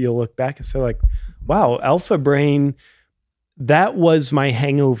 years, you'll look back and say like, wow, alpha brain, that was my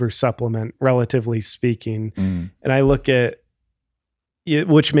hangover supplement, relatively speaking. And I look at it,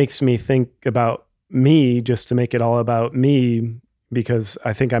 which makes me think about me, just to make it all about me, because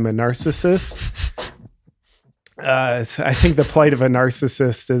I think I'm a narcissist. I think the plight of a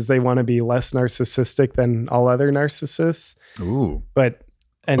narcissist is they want to be less narcissistic than all other narcissists. Ooh. But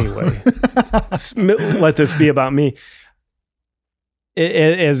anyway, let this be about me.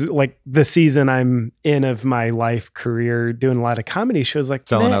 As like the season I'm in of my life career, doing a lot of comedy shows, like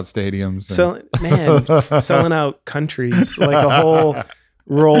selling out stadiums, selling out countries, like a whole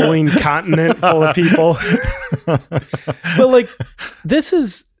rolling continent full of people. But like, this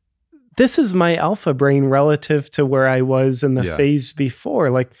is my alpha brain relative to where I was in the phase before.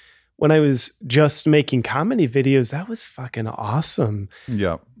 Like when I was just making comedy videos, that was fucking awesome.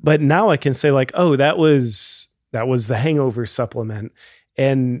 Yeah. But now I can say like, oh, that was the hangover supplement.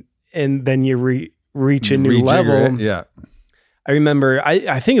 And then you reach a new level. Yeah. I remember,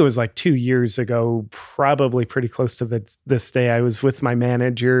 I think it was like 2 years ago, probably pretty close to this day. I was with my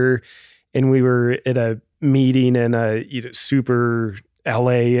manager and we were at a meeting in a super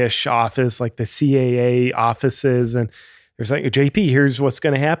LA-ish office, like the CAA offices. And there's like, JP, here's what's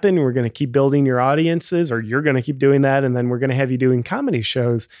going to happen. We're going to keep building your audiences, or you're going to keep doing that. And then we're going to have you doing comedy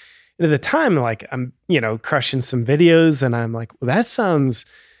shows. And at the time, like I'm, crushing some videos and I'm like, well, that sounds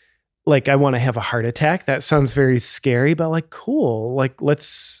like I want to have a heart attack. That sounds very scary, but like, cool. Like,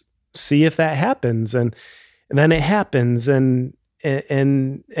 let's see if that happens. And then it happens. And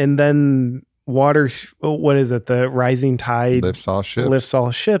then water, what is it? The rising tide lifts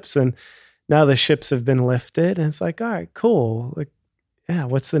all ships. And now the ships have been lifted. And it's like, all right, cool. Like, yeah,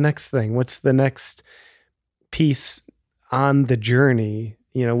 what's the next thing? What's the next piece on the journey?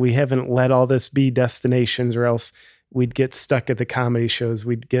 We haven't let all this be destinations, or else we'd get stuck at the comedy shows.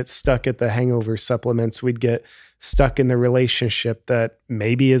 We'd get stuck at the hangover supplements. We'd get stuck in the relationship that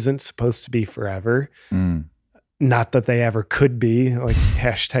maybe isn't supposed to be forever. Not that they ever could be, like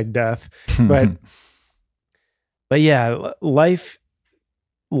 #death. But yeah, life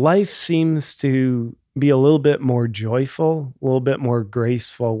seems to be a little bit more joyful, a little bit more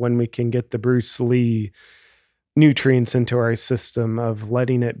graceful when we can get the Bruce Lee nutrients into our system of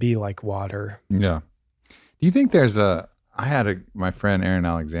letting it be like water. Yeah. Do you think I had my friend Aaron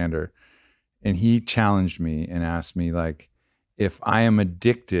Alexander, and he challenged me and asked me like, if I am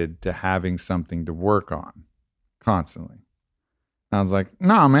addicted to having something to work on constantly. And I was like,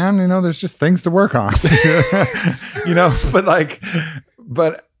 nah, man, there's just things to work on,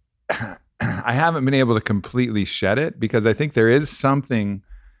 but I haven't been able to completely shed it, because I think there is something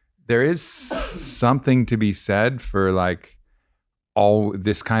to be said for like all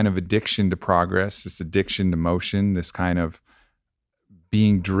this kind of addiction to progress, this addiction to motion, this kind of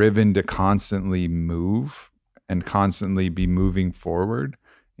being driven to constantly move and constantly be moving forward,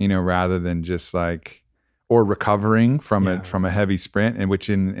 rather than just like, or recovering from a heavy sprint, and which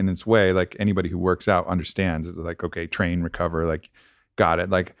in its way, like anybody who works out understands, it's like, okay, train, recover, like got it.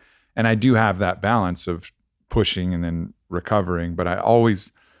 Like, and I do have that balance of pushing and then recovering, but I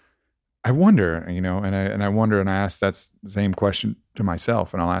wonder, and I wonder, and I ask that same question to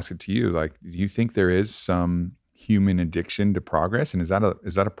myself, and I'll ask it to you. Like, do you think there is some human addiction to progress, and is that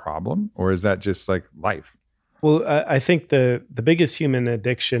a problem, or is that just like life? Well, I think the biggest human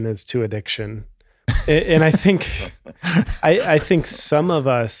addiction is to addiction, and I think I think some of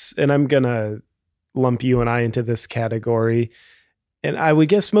us, and I'm gonna lump you and I into this category, and I would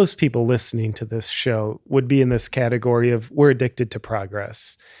guess most people listening to this show would be in this category of we're addicted to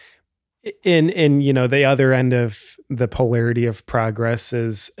progress. In the other end of the polarity of progress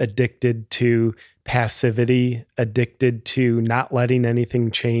is addicted to passivity, addicted to not letting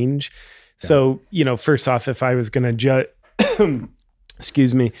anything change. Yeah. So, first off, if I was going to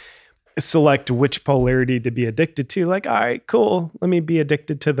select which polarity to be addicted to, like, all right, cool. Let me be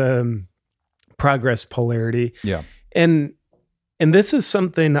addicted to the progress polarity. Yeah. And this is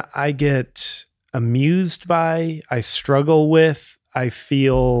something I get amused by. I struggle with. I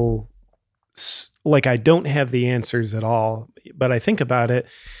feel like I don't have the answers at all, but I think about it,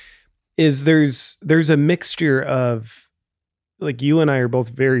 is there's a mixture of, like, you and I are both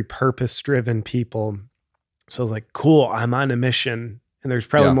very purpose-driven people. So like, cool, I'm on a mission, and there's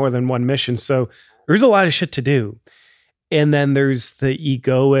probably more than one mission. So there's a lot of shit to do. And then there's the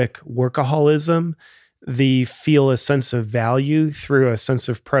egoic workaholism, the feel a sense of value through a sense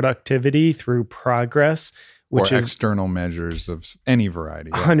of productivity, through progress, which or is external measures of any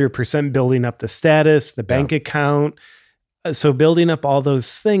variety. 100% building up the status, the bank account. So building up all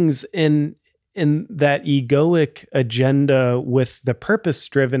those things in that egoic agenda with the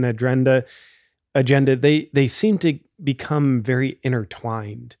purpose-driven agenda, agenda, they seem to become very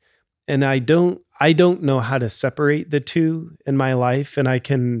intertwined. And I don't know how to separate the two in my life. And I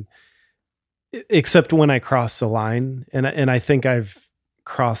can, except when I cross the line. And I think I've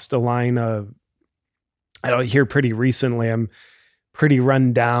crossed a line I don't hear pretty recently. I'm pretty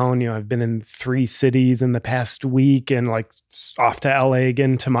run down. I've been in 3 cities in the past week and like off to LA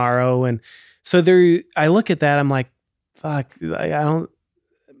again tomorrow. And so I look at that, I'm like, fuck, I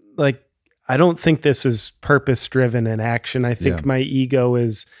don't think this is purpose driven in action. I think my ego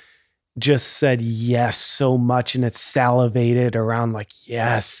is just said yes so much, and it's salivated around like,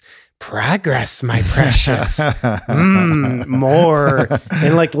 yes, progress, my precious, more.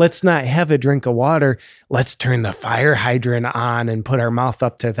 And like, let's not have a drink of water. Let's turn the fire hydrant on and put our mouth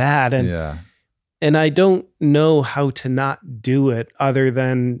up to that. And I don't know how to not do it other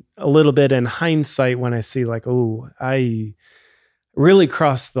than a little bit in hindsight when I see like, oh, I really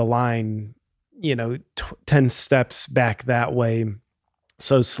crossed the line, 10 steps back that way.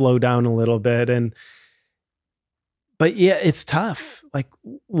 So slow down a little bit. But yeah, it's tough. Like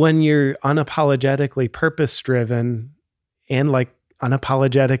when you're unapologetically purpose driven and like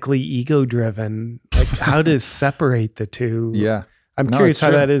unapologetically ego driven, like how to separate the two? Yeah. I'm curious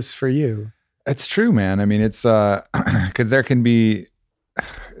how that is for you. It's true, man. I mean, it's because there can be,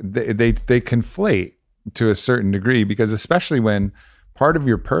 they conflate to a certain degree, because especially when part of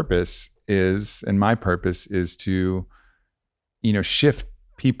your purpose is, and my purpose is to, shift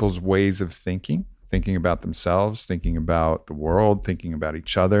people's ways of thinking about themselves, thinking about the world, thinking about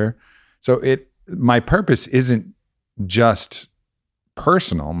each other. So my purpose isn't just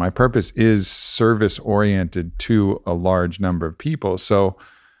personal. My purpose is service oriented to a large number of people. So,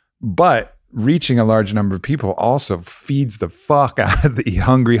 but reaching a large number of people also feeds the fuck out of the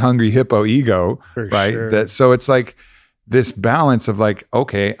hungry hippo ego, for right? Sure. So it's like this balance of like,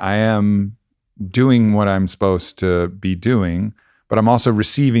 okay, I am doing what I'm supposed to be doing, but I'm also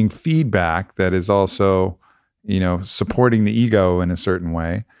receiving feedback that is also, supporting the ego in a certain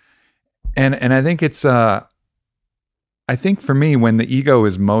way. And I think it's, I think for me, when the ego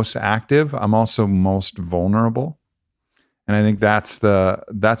is most active, I'm also most vulnerable. And I think that's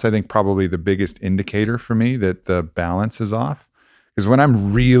I think probably the biggest indicator for me that the balance is off. Because when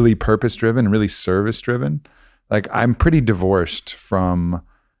I'm really purpose driven, really service driven, like I'm pretty divorced from,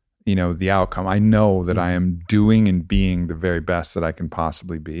 the outcome. I know that I am doing and being the very best that I can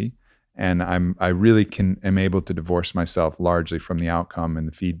possibly be. And I really am able to divorce myself largely from the outcome and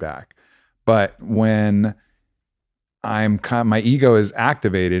the feedback. But when my ego is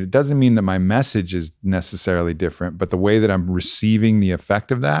activated, it doesn't mean that my message is necessarily different, but the way that I'm receiving the effect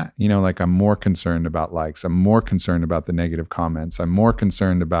of that, like I'm more concerned about likes, I'm more concerned about the negative comments, I'm more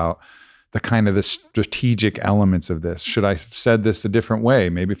concerned about the kind of the strategic elements of this. Should I have said this a different way?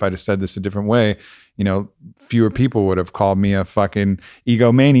 Maybe if I'd have said this a different way, fewer people would have called me a fucking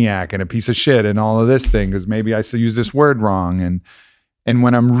egomaniac and a piece of shit and all of this thing, because maybe I still use this word wrong. And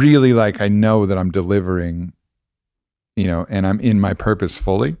when I'm really like, I know that I'm delivering, and I'm in my purpose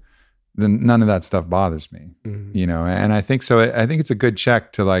fully, then none of that stuff bothers me, and I think so. I think it's a good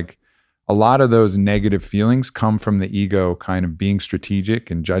check to like, a lot of those negative feelings come from the ego kind of being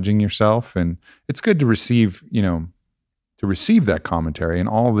strategic and judging yourself. And it's good to receive, that commentary, and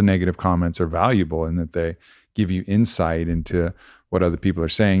all the negative comments are valuable in that they give you insight into what other people are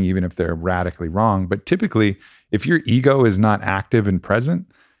saying, even if they're radically wrong. But typically, if your ego is not active and present,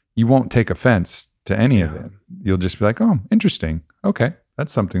 you won't take offense to any of it. You'll just be like, oh, interesting. Okay.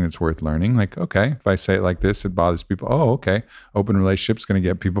 That's something that's worth learning. Like, okay, if I say it like this, it bothers people. Oh, okay. Open relationship's going to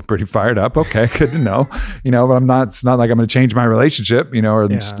get people pretty fired up. Okay. Good to know, but it's not like I'm going to change my relationship,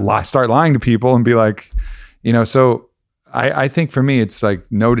 or start lying to people and be like, so I think for me, it's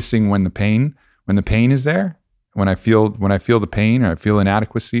like noticing when the pain is there, when I feel the pain, or I feel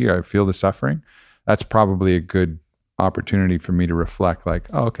inadequacy, or I feel the suffering, that's probably a good opportunity for me to reflect like,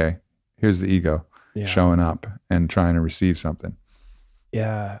 oh, okay, here's the ego showing up and trying to receive something.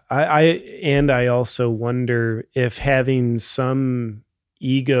 Yeah. I also wonder if having some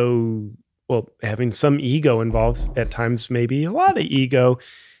ego involved at times, maybe a lot of ego,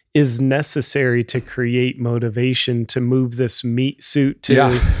 is necessary to create motivation to move this meat suit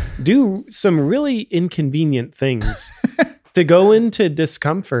to do some really inconvenient things, to go into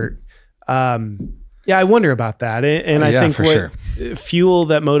discomfort. I wonder about that. And I think fuel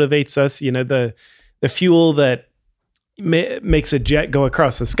that motivates us, the fuel that makes a jet go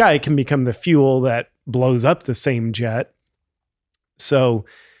across the sky can become the fuel that blows up the same jet. So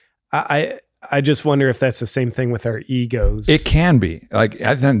I just wonder if that's the same thing with our egos. It can be. Like,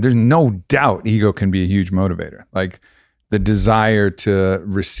 I think there's no doubt ego can be a huge motivator. Like the desire to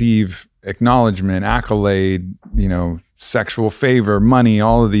receive acknowledgement, accolade, sexual favor, money,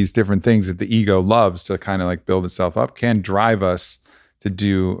 all of these different things that the ego loves to kind of like build itself up can drive us to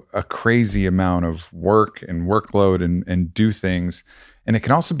do a crazy amount of work and workload and do things. And it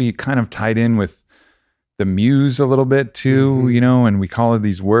can also be kind of tied in with the muse a little bit too, and we call it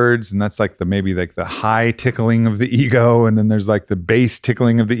these words, and that's like maybe like the high tickling of the ego. And then there's like the base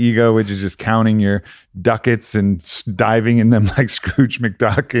tickling of the ego, which is just counting your ducats and diving in them like Scrooge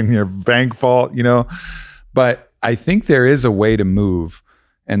McDuck in your bank vault, But I think there is a way to move,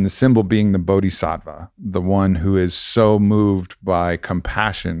 and the symbol being the bodhisattva, the one who is so moved by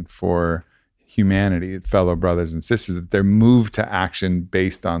compassion for humanity, fellow brothers and sisters, that they're moved to action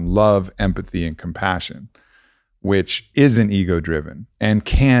based on love, empathy, and compassion, which isn't ego driven and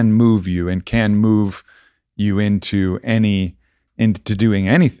can move you into doing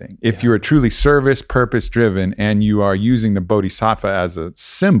anything. If you are truly service, purpose driven, and you are using the bodhisattva as a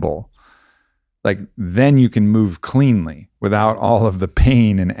symbol, like then you can move cleanly without all of the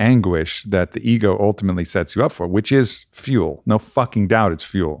pain and anguish that the ego ultimately sets you up for, which is fuel. No fucking doubt it's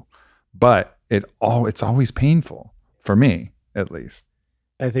fuel. But it's always painful, for me at least.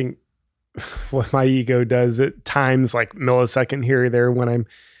 I think what my ego does at times, like millisecond here or there, when I'm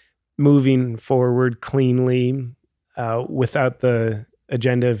moving forward cleanly without the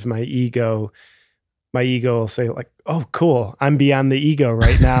agenda of my ego will say like, oh, cool, I'm beyond the ego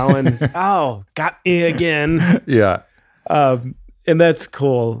right now. And oh, got me again. Yeah. And that's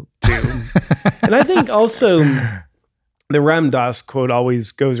cool too. And I think also the Ram Dass quote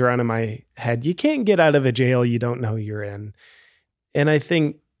always goes around in my head. You can't get out of a jail you don't know you're in. And I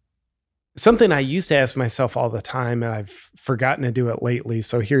think something I used to ask myself all the time, and I've forgotten to do it lately.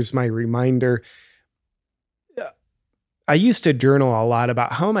 So here's my reminder. I used to journal a lot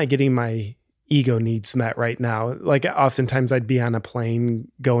about how am I getting my ego needs met right now. Like oftentimes I'd be on a plane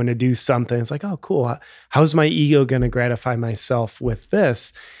going to do something. It's like, oh, cool. How's my ego going to gratify myself with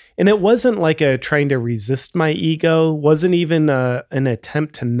this? And it wasn't like a trying to resist my ego, wasn't even an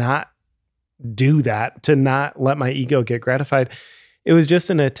attempt to not do that, to not let my ego get gratified. It was just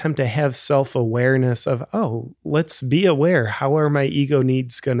an attempt to have self-awareness of, oh, let's be aware. How are my ego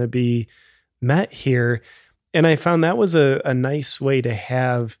needs going to be met here? And I found that was a nice way to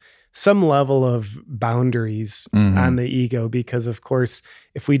have some level of boundaries on the ego, because of course,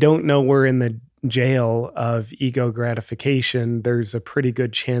 if we don't know we're in the jail of ego gratification, there's a pretty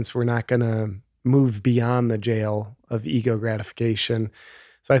good chance we're not going to move beyond the jail of ego gratification.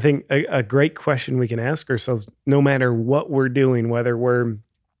 So I think a great question we can ask ourselves, no matter what we're doing, whether we're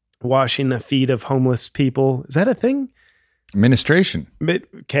washing the feet of homeless people, is that a thing? Administration.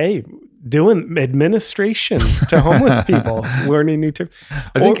 Okay. Doing administration to homeless people, learning new terms.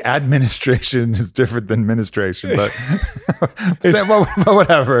 I think administration is different than ministration, but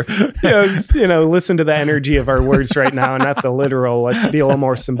whatever. Listen to the energy of our words right now, not the literal. Let's be a little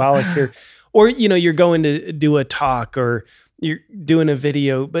more symbolic here. Or, you're going to do a talk or you're doing a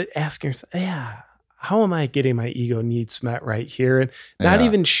video, but asking yourself, how am I getting my ego needs met right here? And not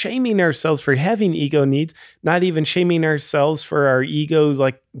even shaming ourselves for having ego needs, not even shaming ourselves for our ego,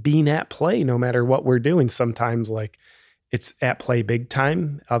 like being at play, no matter what we're doing. Sometimes like it's at play big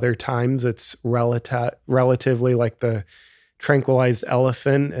time. Other times it's relatively like the tranquilized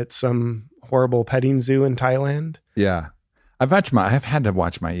elephant at some horrible petting zoo in Thailand. Yeah. I've had to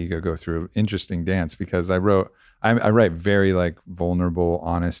watch my ego go through an interesting dance because I write very like vulnerable,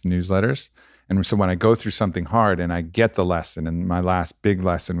 honest newsletters. And so when I go through something hard and I get the lesson, and my last big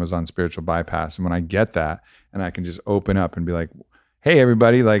lesson was on spiritual bypass. And when I get that and I can just open up and be like, hey,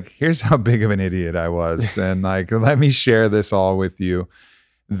 everybody, like, here's how big of an idiot I was. And like, let me share this all with you.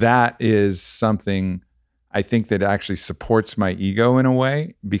 That is something I think that actually supports my ego in a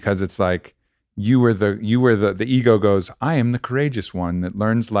way, because it's like, the ego goes, I am the courageous one that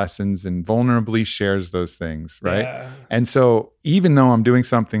learns lessons and vulnerably shares those things. Right. Yeah. And so even though I'm doing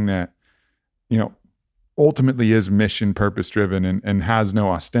something that, ultimately is mission purpose driven and has no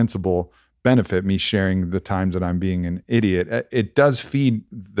ostensible benefit, me sharing the times that I'm being an idiot, it does feed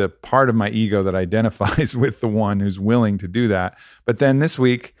the part of my ego that identifies with the one who's willing to do that. But then this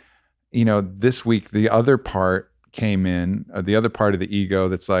week, the other part came in, the other part of the ego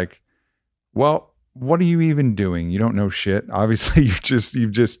that's like, well, what are you even doing? You don't know shit. Obviously,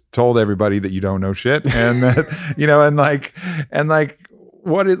 you've just told everybody that you don't know shit, and that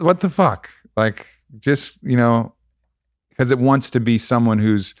what the fuck? Like, just, because it wants to be someone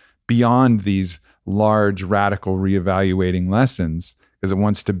who's beyond these large, radical, reevaluating lessons, because it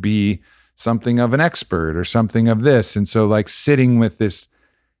wants to be something of an expert or something of this. And so like sitting with this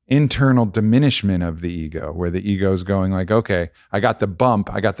internal diminishment of the ego, where the ego is going like, okay, I got the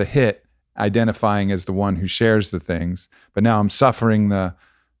bump, I got the hit, identifying as the one who shares the things, but now I'm suffering the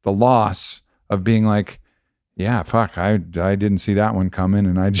loss of being like, yeah, fuck, I didn't see that one coming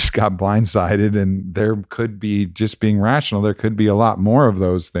and I just got blindsided, and there could be, just being rational, there could be a lot more of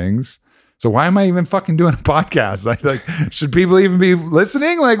those things. So why am I even fucking doing a podcast? Like, should people even be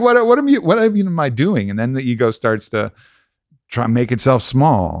listening? Like, what am I doing? And then the ego starts to try to make itself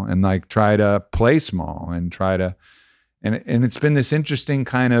small and like try to play small and try to, and it's been this interesting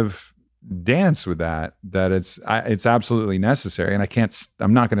kind of dance with that it's absolutely necessary. And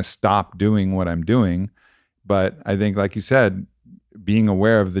I'm not going to stop doing what I'm doing. But I think, like you said, being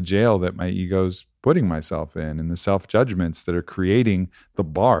aware of the jail that my ego's putting myself in and the self-judgments that are creating the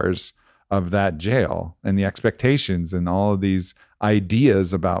bars of that jail and the expectations and all of these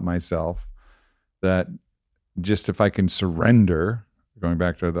ideas about myself, that just if I can surrender, going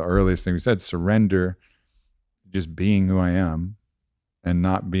back to the earliest thing we said, surrender, just being who I am and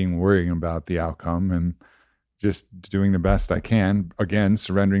not being worrying about the outcome and just doing the best I can, again,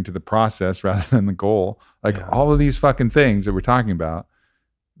 surrendering to the process rather than the goal. Like all of these fucking things that we're talking about,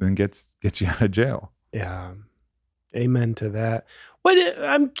 then gets you out of jail. Yeah. Amen to that.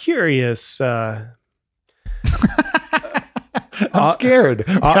 I'm curious. I'm scared.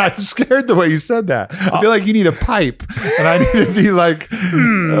 I'm scared the way you said that. I feel like you need a pipe and I need to be like,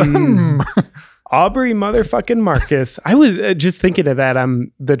 Aubrey motherfucking Marcus. I was just thinking of that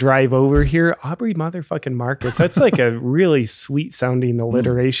on the drive over here. Aubrey motherfucking Marcus. That's like a really sweet sounding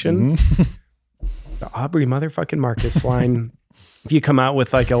alliteration. Mm-hmm. The Aubrey motherfucking Marcus line. If you come out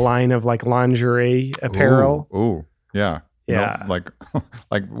with like a line of like lingerie apparel. Oh, yeah. Yeah. Like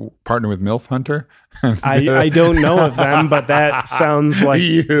partner with MILF Hunter. I don't know of them, but that sounds like...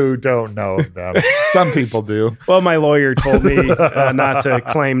 You don't know of them. Some people do. Well, my lawyer told me not to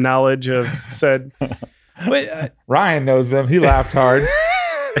claim knowledge of said... Ryan knows them. He laughed hard.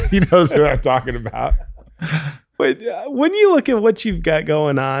 He knows who I'm talking about. But when you look at what you've got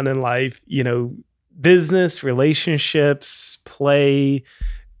going on in life, business, relationships, play...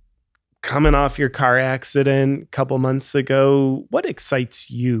 Coming off your car accident a couple months ago, what excites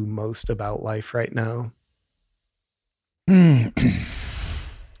you most about life right now?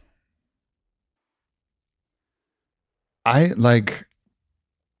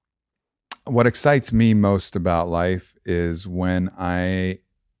 What excites me most about life is when I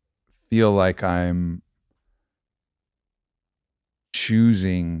feel like I'm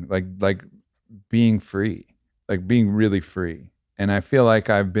choosing, like being free, like being really free. And I feel like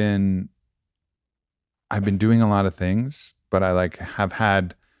I've been doing a lot of things, but I have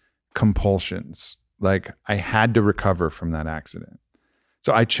had compulsions. Like I had to recover from that accident.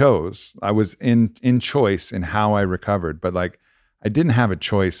 So I was in choice in how I recovered, but like I didn't have a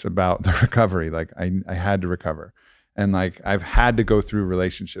choice about the recovery. Like I had to recover. And like I've had to go through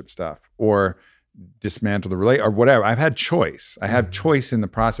relationship stuff or dismantle or whatever. I've had choice. I have choice in the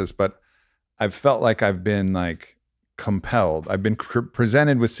process, but I've felt like I've been like compelled. I've been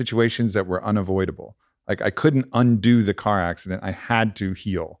presented with situations that were unavoidable. Like I couldn't undo the car accident. I had to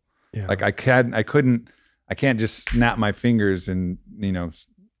heal. Yeah. Like I can't just snap my fingers and,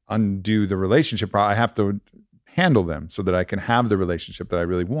 undo the relationship. I have to handle them so that I can have the relationship that I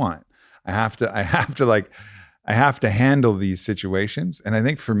really want. I have to handle these situations. And I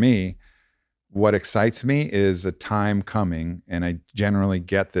think for me, what excites me is a time coming, and I generally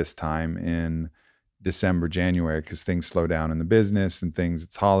get this time in December, January, because things slow down in the business and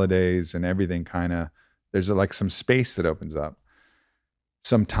it's holidays and everything there's like some space that opens up.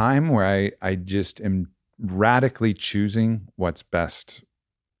 Some time where I just am radically choosing what's best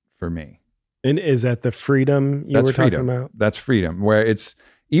for me. And is that the freedom you were talking about? That's freedom, where it's,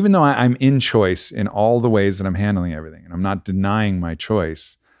 even though I'm in choice in all the ways that I'm handling everything, and I'm not denying my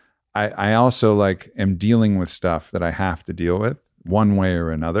choice, I also am dealing with stuff that I have to deal with one way or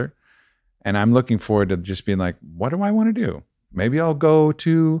another. And I'm looking forward to just being like, what do I want to do? Maybe I'll go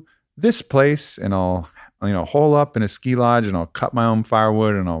to this place and I'll, hole up in a ski lodge and I'll cut my own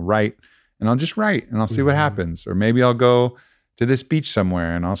firewood and I'll write and I'll just write and I'll see what happens. Or maybe I'll go to this beach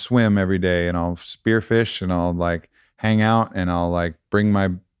somewhere and I'll swim every day and I'll spearfish and I'll hang out and I'll bring my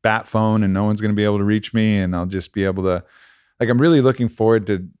bat phone and no one's going to be able to reach me. And I'll just be able to, I'm really looking forward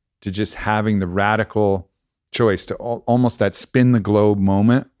to just having the radical choice to almost that spin the globe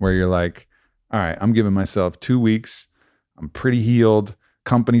moment where you're like, all right, I'm giving myself 2 weeks. I'm pretty healed.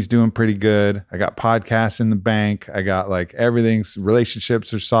 Company's doing pretty good. I got podcasts in the bank. I got everything's,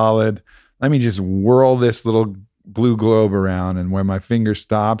 relationships are solid. Let me just whirl this little blue globe around, and where my finger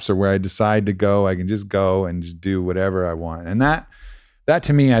stops or where I decide to go, I can just go and just do whatever I want. And that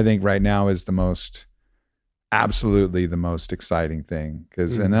to me, I think right now is the most absolutely the most exciting thing,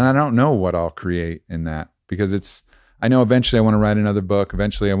 because and I don't know what I'll create in that, because I know eventually I want to write another book.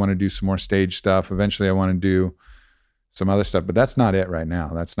 Eventually I want to do some more stage stuff. Eventually I want to do some other stuff, but that's not it right now.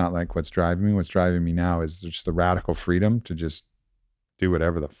 That's not like what's driving me. What's driving me now is just the radical freedom to just do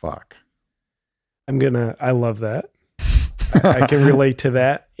whatever the fuck. I love that. I can relate to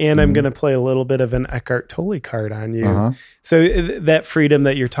that. And I'm going to play a little bit of an Eckhart Tolle card on you. So that freedom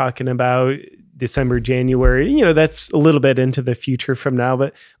that you're talking about, December, January, that's a little bit into the future from now,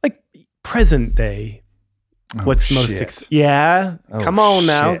 but like present day, what's most, come on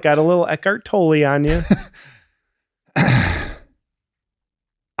now. Got a little Eckhart Tolle on you.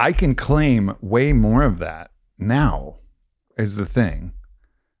 I can claim way more of that now is the thing.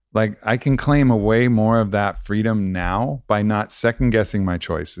 Like I can claim a way more of that freedom now by not second guessing my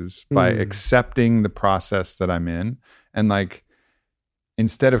choices, by accepting the process that I'm in. And like,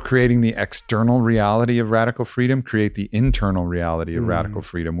 instead of creating the external reality of radical freedom, create the internal reality of radical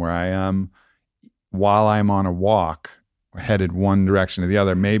freedom, where I am, while I'm on a walk, headed one direction or the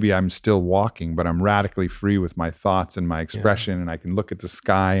other. Maybe I'm still walking, but I'm radically free with my thoughts and my expression. And I can look at the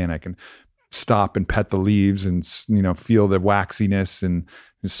sky and I can stop and pet the leaves and, feel the waxiness and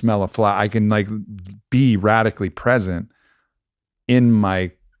smell a flower. I can like be radically present in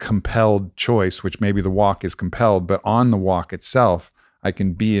my compelled choice, which maybe the walk is compelled, but on the walk itself, I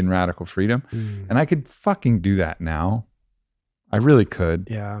can be in radical freedom. And I could fucking do that now. I really could.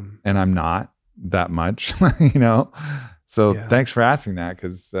 Yeah. And I'm not that much, So thanks for asking that,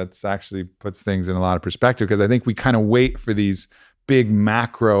 because that's actually puts things in a lot of perspective, because I think we kind of wait for these big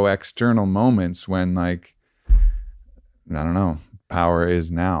macro external moments when, like, I don't know, power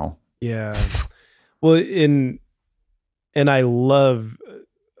is now. Yeah. Well, and I love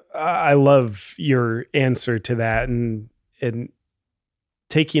your answer to that, and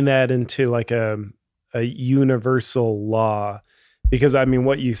taking that into like a universal law. Because I mean,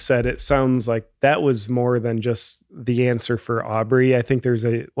 what you said, it sounds like that was more than just the answer for Aubrey. I think there's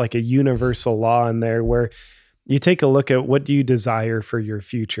a universal law in there where you take a look at what do you desire for your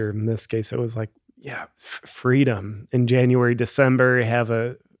future. In this case, it was like, freedom in January, December, have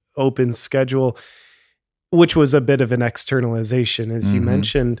a open schedule, which was a bit of an externalization, as you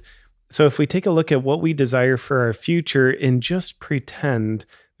mentioned. So if we take a look at what we desire for our future and just pretend,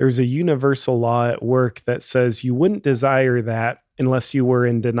 there's a universal law at work that says you wouldn't desire that unless you were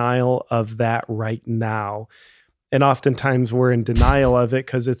in denial of that right now. And oftentimes we're in denial of it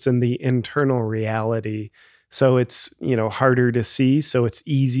because it's in the internal reality. So it's, harder to see. So it's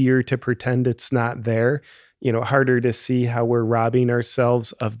easier to pretend it's not there, harder to see how we're robbing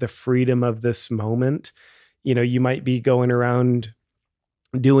ourselves of the freedom of this moment. You might be going around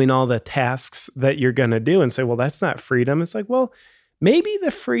doing all the tasks that you're going to do and say, well, that's not freedom. It's like, well, maybe the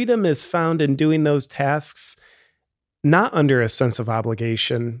freedom is found in doing those tasks not under a sense of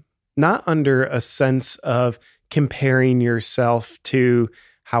obligation, not under a sense of comparing yourself to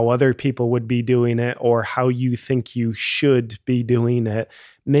how other people would be doing it or how you think you should be doing it.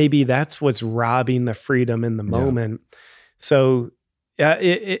 Maybe that's what's robbing the freedom in the moment. So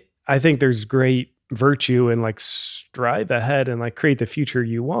I think there's great virtue in like strive ahead and like create the future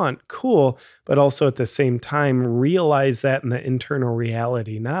you want. Cool. But also at the same time, realize that in the internal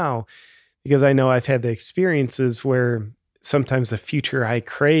reality now. Because I know I've had the experiences where sometimes the future I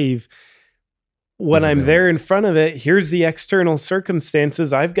crave, when I'm there in front of it, here's the external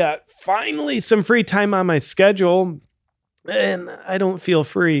circumstances. I've got finally some free time on my schedule and I don't feel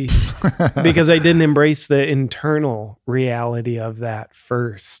free because I didn't embrace the internal reality of that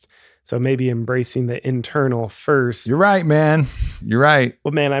first. So maybe embracing the internal first. You're right, man. You're right.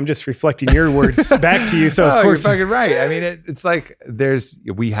 Well, man, I'm just reflecting your words back to you. So of course, you're fucking right. I mean, it's like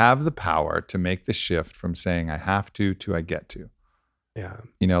we have the power to make the shift from saying I have to I get to. Yeah.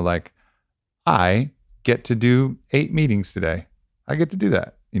 Like I get to do 8 meetings today. I get to do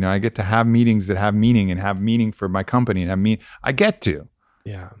that. I get to have meetings that have meaning and have meaning for my company and have meaning. I get to.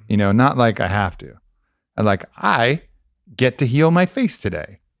 Yeah. Not like I have to. And like I get to heal my face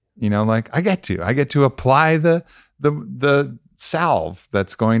today. Like I get to apply the salve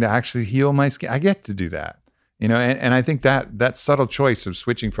that's going to actually heal my skin. I get to do that, and I think that subtle choice of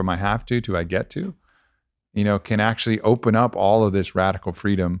switching from I have to I get to, can actually open up all of this radical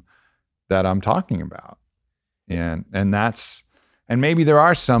freedom that I'm talking about. And maybe there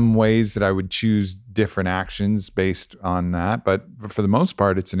are some ways that I would choose different actions based on that, but for the most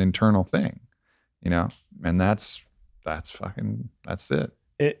part, it's an internal thing, and that's it.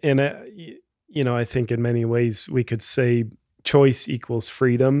 And, I think in many ways we could say choice equals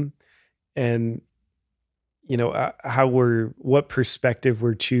freedom, and, what perspective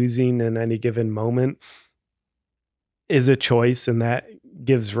we're choosing in any given moment is a choice, and that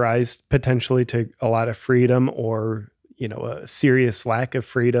gives rise potentially to a lot of freedom or, a serious lack of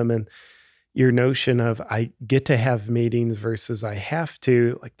freedom. And your notion of I get to have meetings versus I have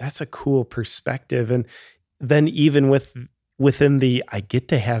to, like, that's a cool perspective. And then even within the I get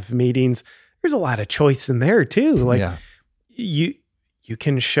to have meetings, there's a lot of choice in there too. Like you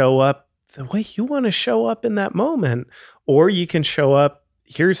can show up the way you want to show up in that moment, or you can show up,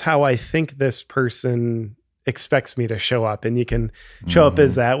 here's how I think this person expects me to show up. And you can show up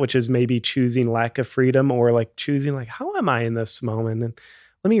as that, which is maybe choosing lack of freedom, or like choosing like, how am I in this moment? And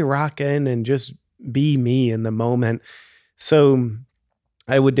let me rock in and just be me in the moment. So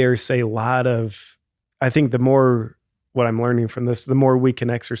I would dare say I think the more what I'm learning from this, the more we can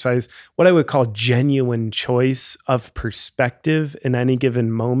exercise what I would call genuine choice of perspective in any given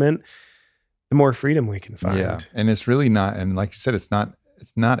moment, the more freedom we can find. Yeah. And it's really not, and like you said, it's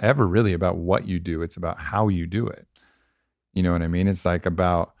not ever really about what you do. It's about how you do it. You know what I mean? It's like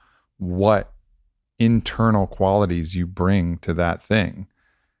about what internal qualities you bring to that thing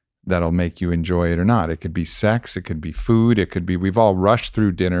that'll make you enjoy it or not. It could be sex, it could be food, it could be, we've all rushed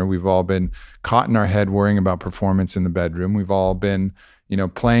through dinner. We've all been caught in our head worrying about performance in the bedroom. We've all been,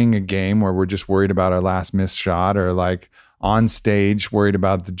 playing a game where we're just worried about our last missed shot, or like on stage worried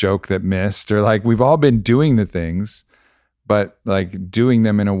about the joke that missed, or like we've all been doing the things, but like doing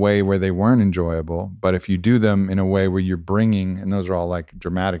them in a way where they weren't enjoyable. But if you do them in a way where you're bringing, and those are all like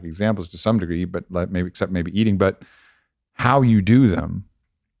dramatic examples to some degree, but like except maybe eating, but how you do them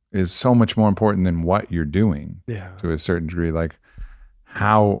is so much more important than what you're doing to a certain degree. Like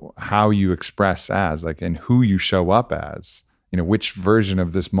how you express as, like, and who you show up as, which version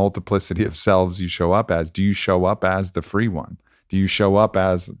of this multiplicity of selves you show up as. Do you show up as the free one? Do you show up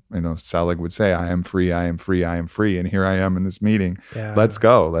as, Selig would say, I am free, I am free, I am free. And here I am in this meeting. Yeah. Let's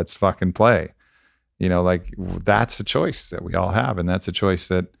go. Let's fucking play. Like that's a choice that we all have. And that's a choice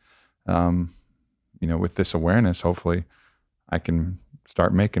that, with this awareness, hopefully I can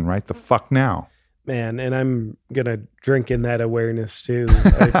start making right the fuck now. Man, and I'm going to drink in that awareness too.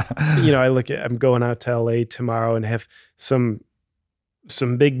 I'm going out to LA tomorrow and have some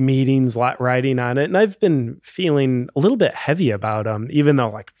big meetings, lot riding on it. And I've been feeling a little bit heavy about them, even though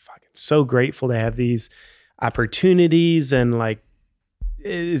like fucking so grateful to have these opportunities and like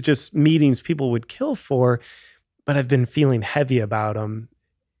it's just meetings people would kill for. But I've been feeling heavy about them,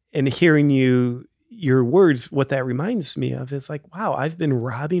 and hearing your words, what that reminds me of is like, wow, I've been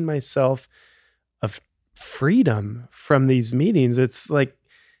robbing myself of freedom from these meetings. It's like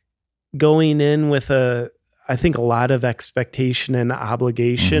going in with I think a lot of expectation and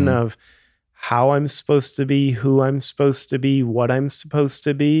obligation of how I'm supposed to be, who I'm supposed to be, what I'm supposed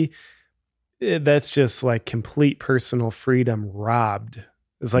to be. That's just like complete personal freedom robbed.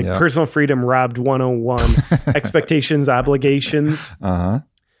 It's like personal freedom robbed 101, expectations, obligations.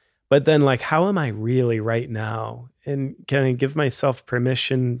 But then like, how am I really right now? And can I give myself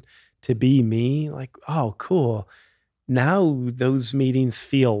permission to be me? Like, oh, cool. Now those meetings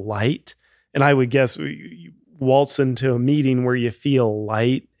feel light. And I would guess you waltz into a meeting where you feel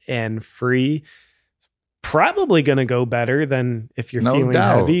light and free, probably going to go better than if you're feeling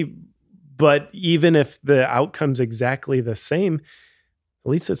heavy. But even if the outcome's exactly the same,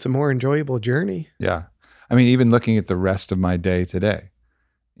 at least it's a more enjoyable journey. Yeah. I mean, even looking at the rest of my day today,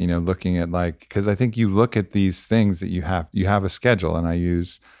 looking at like, because I think you look at these things that you have a schedule, and I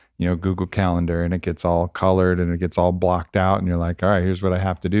use, Google Calendar, and it gets all colored and it gets all blocked out, and you're like, all right, here's what I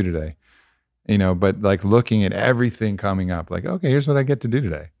have to do today. But like looking at everything coming up, like, okay, here's what I get to do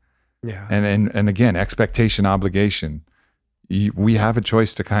today. Yeah. And again, expectation, obligation, we have a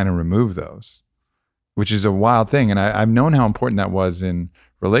choice to kind of remove those, which is a wild thing. And I've known how important that was in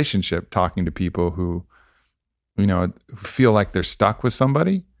relationship, talking to people who, who feel like they're stuck with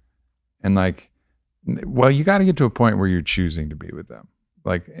somebody, and like, well, you got to get to a point where you're choosing to be with them.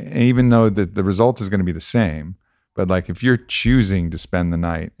 Like, even though the result is going to be the same, but like if you're choosing to spend the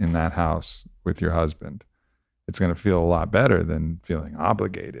night in that house with your husband, it's going to feel a lot better than feeling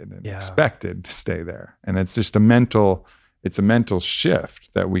obligated and expected to stay there. And it's just a mental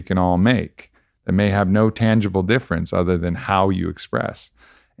shift that we can all make that may have no tangible difference other than how you express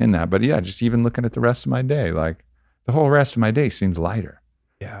in that. But yeah, just even looking at the rest of my day, like the whole rest of my day seems lighter.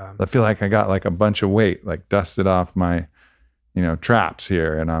 Yeah. I feel like I got like a bunch of weight, like dusted off my, traps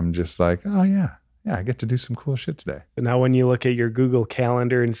here. And I'm just like, oh yeah, I get to do some cool shit today. And now when you look at your Google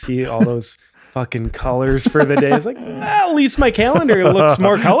Calendar and see all those fucking colors for the day, it's like, at least my calendar looks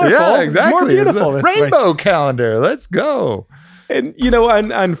more colorful. Yeah, exactly. More beautiful. It's a rainbow calendar. Let's go. And,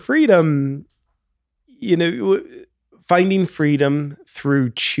 on freedom, finding freedom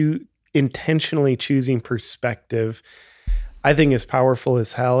through intentionally choosing perspective, I think is powerful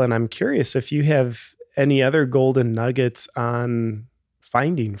as hell. And I'm curious if you have any other golden nuggets on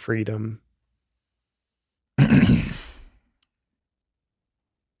finding freedom.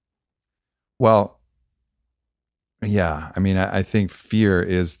 Well, yeah. I mean, I think fear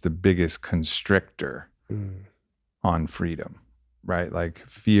is the biggest constrictor on freedom, right? Like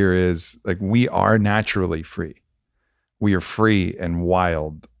fear is like, we are naturally free. We are free and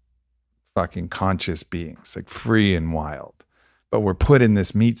wild, fucking conscious beings, like free and wild. But we're put in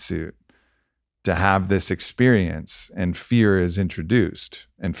this meat suit to have this experience, and fear is introduced.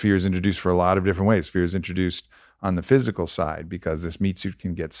 And fear is introduced for a lot of different ways. Fear is introduced on the physical side because this meat suit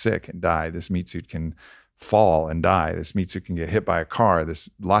can get sick and die. This meat suit can fall and die. This meat suit can get hit by a car.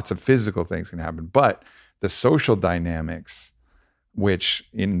 Lots of physical things can happen. But the social dynamics, which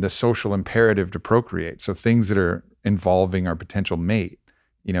in the social imperative to procreate, so things that are involving our potential mate,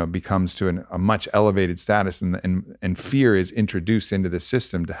 becomes to a much elevated status, and fear is introduced into the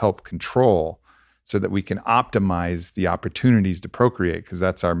system to help control so that we can optimize the opportunities to procreate, because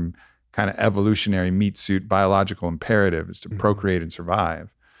that's our kind of evolutionary meat suit biological imperative, is to procreate and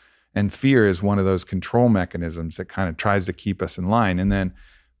survive. And fear is one of those control mechanisms that kind of tries to keep us in line. And then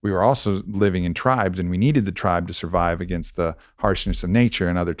we were also living in tribes, and we needed the tribe to survive against the harshness of nature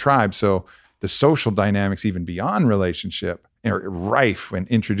and other tribes. So the social dynamics, even beyond relationship, are rife when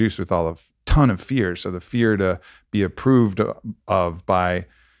introduced with ton of fear. So the fear to be approved of by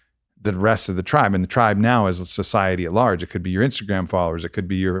the rest of the tribe, and the tribe now is a society at large. It could be your Instagram followers, it could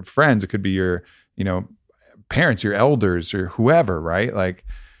be your friends, it could be your, parents, your elders, or whoever, right? Like,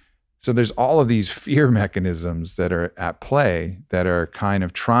 so there's all of these fear mechanisms that are at play that are kind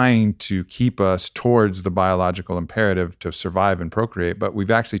of trying to keep us towards the biological imperative to survive and procreate, but we've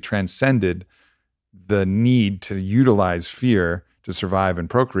actually transcended the need to utilize fear to survive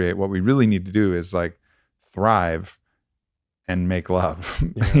and procreate. What we really need to do is like thrive and make love.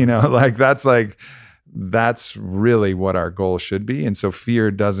 Yeah. That's really what our goal should be. And so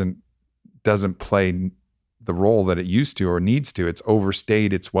fear doesn't play the role that it used to or needs to. It's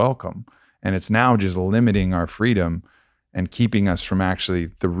overstayed its welcome, and it's now just limiting our freedom and keeping us from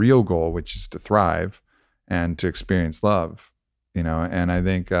actually the real goal, which is to thrive and to experience love, and I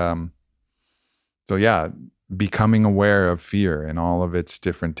think, so yeah, becoming aware of fear and all of its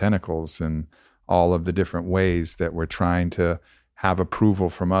different tentacles and all of the different ways that we're trying to have approval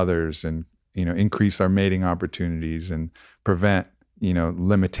from others and, increase our mating opportunities and prevent,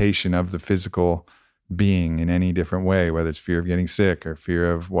 limitation of the physical being in any different way, whether it's fear of getting sick or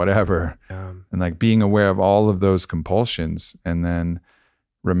fear of whatever. Yeah. And like being aware of all of those compulsions, and then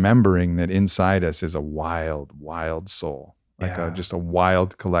remembering that inside us is a wild, wild soul, like just a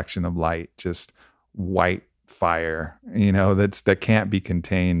wild collection of light, just white fire, that can't be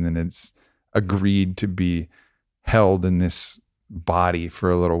contained, and it's agreed to be held in this body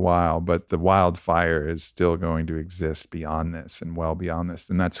for a little while, but the wildfire is still going to exist beyond this and well beyond this.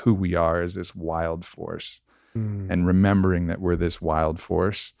 And that's who we are, as this wild force. And remembering that we're this wild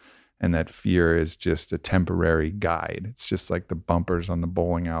force, and that fear is just a temporary guide. It's just like the bumpers on the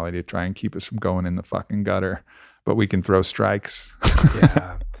bowling alley to try and keep us from going in the fucking gutter, but we can throw strikes.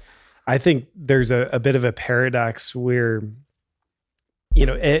 Yeah. I think there's a bit of a paradox where,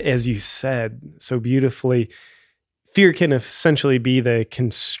 as you said so beautifully, fear can essentially be the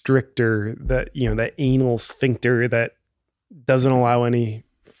constrictor, that, that anal sphincter that doesn't allow any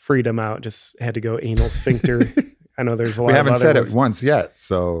freedom out. Just had to go anal sphincter. I know there's a lot of We haven't said it once yet.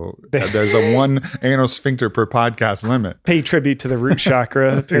 So there's a one anal sphincter per podcast limit. Pay tribute to the root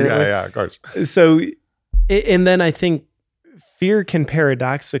chakra, apparently. Yeah, of course. So, and then I think fear can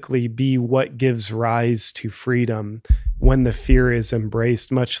paradoxically be what gives rise to freedom when the fear is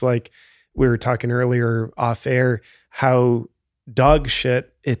embraced, much like we were talking earlier off air, how dog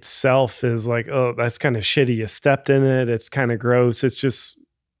shit itself is like, oh, that's kind of shitty. You stepped in it. It's kind of gross. It's just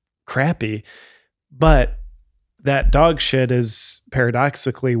crappy. But that dog shit is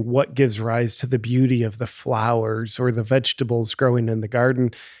paradoxically what gives rise to the beauty of the flowers or the vegetables growing in the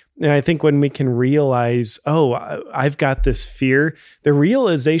garden. And I think when we can realize, oh, I've got this fear, the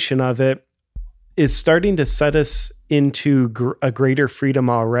realization of it is starting to set us into a greater freedom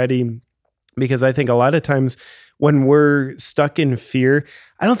already. Because I think a lot of times when we're stuck in fear,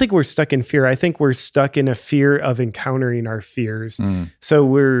 I don't think we're stuck in fear. I think we're stuck in a fear of encountering our fears. So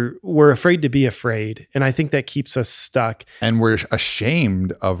we're afraid to be afraid. And I think that keeps us stuck. And we're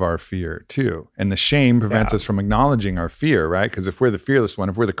ashamed of our fear too. And the shame prevents us from acknowledging our fear, right? Because if we're the fearless one,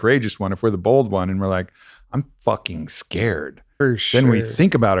 if we're the courageous one, if we're the bold one, and we're like, I'm fucking scared. For sure. Then we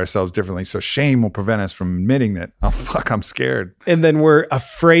think about ourselves differently. So shame will prevent us from admitting that, oh, fuck, I'm scared. And then we're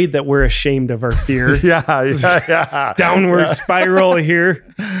afraid that we're ashamed of our fear. Yeah. Downward spiral here.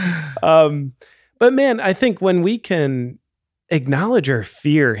 But man, I think when we can acknowledge our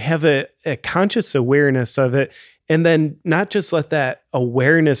fear, have a conscious awareness of it, and then not just let that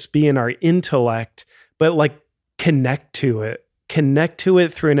awareness be in our intellect, but like connect to it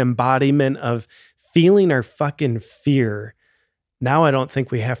through an embodiment of feeling our fucking fear. Now I don't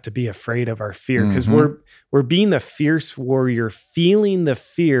think we have to be afraid of our fear, because we're being the fierce warrior, feeling the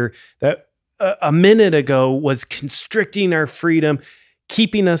fear that a minute ago was constricting our freedom,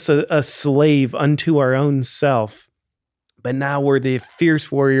 keeping us a slave unto our own self. But now we're the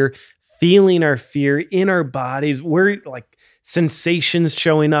fierce warrior, feeling our fear in our bodies. We're like sensations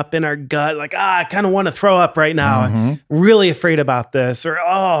showing up in our gut, like, I kind of want to throw up right now. I'm really afraid about this, or,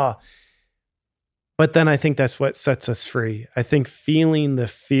 But then I think that's what sets us free. I think feeling the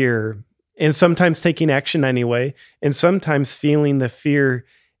fear, and sometimes taking action anyway, and sometimes feeling the fear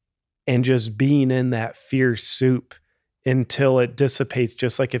and just being in that fear soup until it dissipates.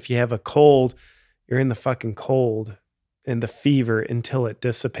 Just like if you have a cold, you're in the fucking cold and the fever until it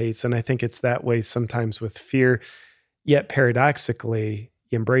dissipates. And I think it's that way sometimes with fear. Yet paradoxically,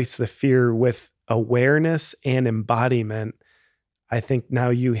 you embrace the fear with awareness and embodiment. I think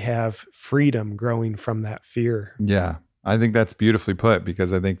now you have freedom growing from that fear. Yeah, I think that's beautifully put,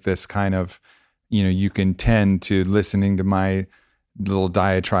 because I think this kind of, you can tend to, listening to my little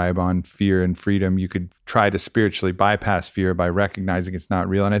diatribe on fear and freedom, you could try to spiritually bypass fear by recognizing it's not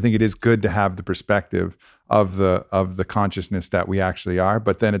real. And I think it is good to have the perspective of the consciousness that we actually are,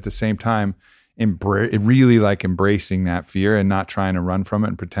 but then at the same time, really like embracing that fear and not trying to run from it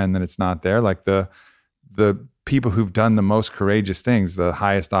and pretend that it's not there. Like the people who've done the most courageous things, the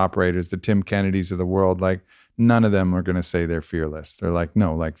highest operators, the Tim Kennedys of the world, like none of them are going to say they're fearless. They're like,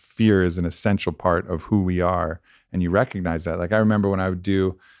 no, like fear is an essential part of who we are. And you recognize that. Like I remember when I would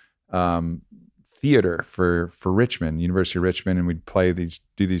do theater for Richmond, University of Richmond, and we'd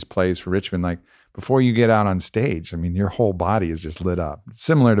do these plays for Richmond. Like before you get out on stage, I mean, your whole body is just lit up.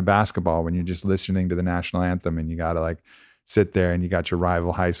 Similar to basketball when you're just listening to the national anthem and you got to like sit there and you got your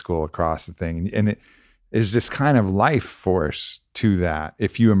rival high school across the thing. And it is this kind of life force to that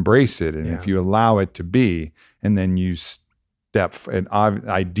if you embrace it and if you allow it to be, and then you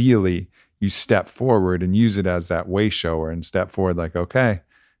ideally you step forward and use it as that way shower and step forward like, okay,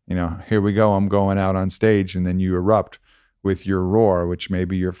 here we go. I'm going out on stage. And then you erupt with your roar, which may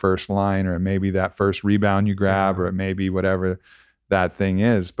be your first line, or it may be that first rebound you grab, or it may be whatever that thing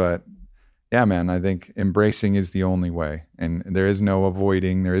is. But yeah, man, I think embracing is the only way. And there is no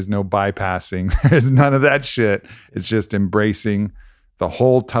avoiding. There is no bypassing. There's none of that shit. It's just embracing the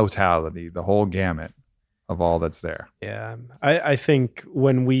whole totality, the whole gamut of all that's there. Yeah. I think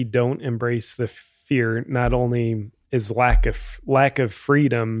when we don't embrace the fear, not only is lack of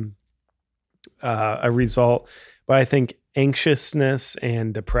freedom a result, but I think anxiousness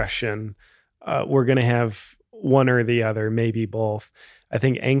and depression, we're going to have one or the other, maybe both. I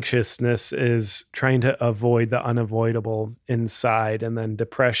think anxiousness is trying to avoid the unavoidable inside, and then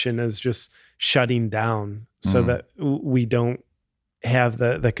depression is just shutting down so that we don't have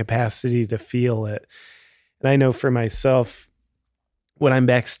the capacity to feel it. And I know for myself, when I'm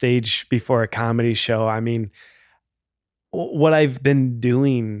backstage before a comedy show, I mean, what I've been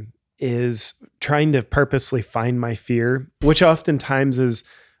doing is trying to purposely find my fear, which oftentimes is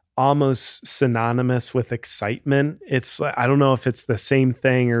almost synonymous with excitement. It's like, I don't know if it's the same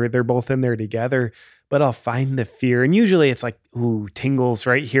thing or they're both in there together, but I'll find the fear. And usually it's like, ooh, tingles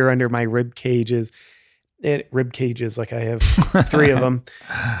right here under my rib cages. Like I have 3 of them.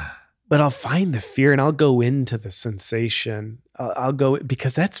 But I'll find the fear and I'll go into the sensation. I'll go,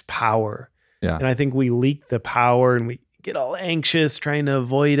 because that's power. Yeah. And I think we leak the power and we get all anxious trying to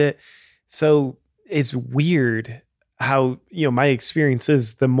avoid it. So it's weird how, my experience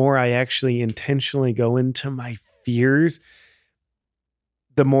is the more I actually intentionally go into my fears,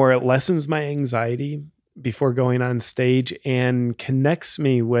 the more it lessens my anxiety before going on stage and connects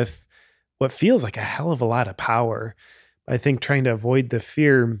me with what feels like a hell of a lot of power. I think trying to avoid the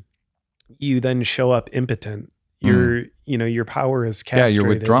fear, you then show up impotent. Your power is castrated. Yeah, you're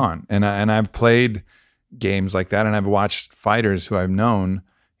withdrawn. And I've played games like that, and I've watched fighters who I've known,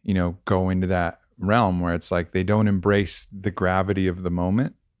 go into that realm where it's like they don't embrace the gravity of the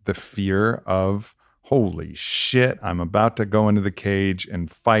moment, the fear of, holy shit, I'm about to go into the cage and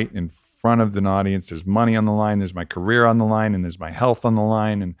fight in front of an audience. There's money on the line, there's my career on the line, and there's my health on the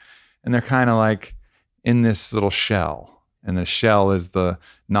line. And they're kind of like in this little shell. And the shell is the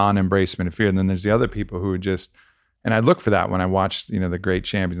non-embracement of fear. And then there's the other people who are just And I look for that when I watch, the great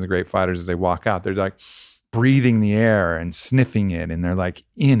champions, the great fighters as they walk out. They're like breathing the air and sniffing it, and they're like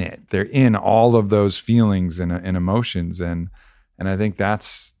in it. They're in all of those feelings and emotions, and I think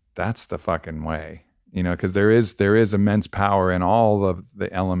that's the fucking way, because there is immense power in all of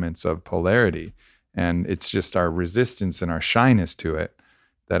the elements of polarity, and it's just our resistance and our shyness to it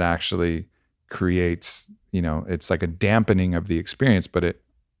that actually creates, it's like a dampening of the experience, but it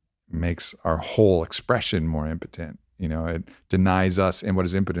makes our whole expression more impotent. It denies us in what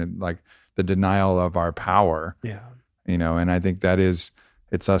is impotent, like the denial of our power. Yeah. And I think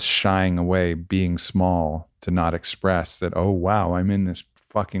it's us shying away, being small, to not express that, oh, wow, I'm in this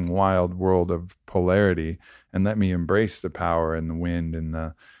fucking wild world of polarity, and let me embrace the power and the wind and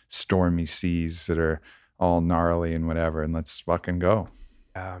the stormy seas that are all gnarly and whatever, and let's fucking go.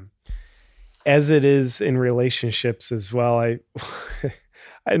 As it is in relationships as well,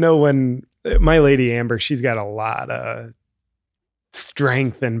 I know when my lady Amber, she's got a lot of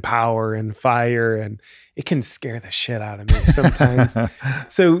strength and power and fire, and it can scare the shit out of me sometimes.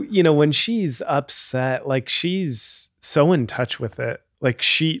 So, when she's upset, like she's so in touch with it, like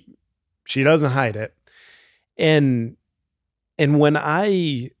she doesn't hide it. And when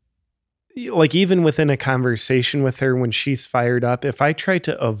I, like, even within a conversation with her, when she's fired up, if I try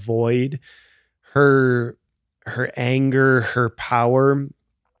to avoid her anger, her power,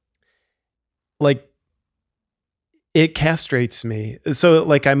 like, it castrates me. So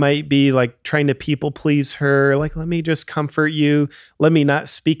like I might be like trying to people please her, like, let me just comfort you, let me not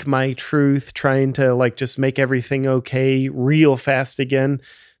speak my truth, trying to like just make everything okay real fast again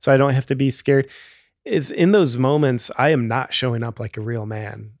so I don't have to be scared. Is in those moments I am not showing up like a real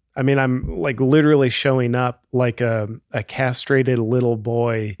man. I mean, I'm like literally showing up like a castrated little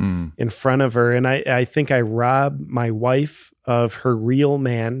boy in front of her. And I think I rob my wife of her real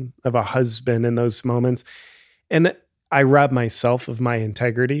man, of a husband in those moments. And I rob myself of my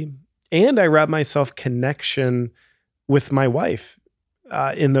integrity, and I rob myself connection with my wife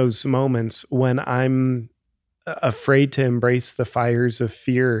in those moments when I'm afraid to embrace the fires of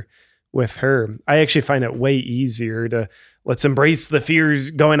fear with her. I actually find it way easier to let's embrace the fears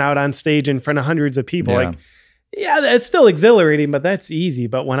going out on stage in front of hundreds of people. Yeah. Like, yeah, that's still exhilarating, but that's easy.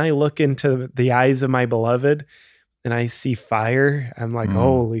 But when I look into the eyes of my beloved and I see fire, I'm like,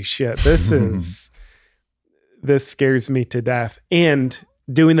 holy shit, this scares me to death. And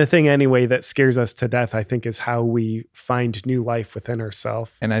doing the thing anyway that scares us to death, I think, is how we find new life within ourselves.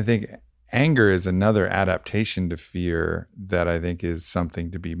 And I think anger is another adaptation to fear that I think is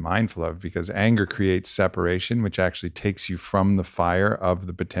something to be mindful of, because anger creates separation, which actually takes you from the fire of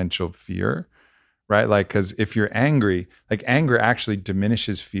the potential fear, right? Like, because if you're angry, like anger actually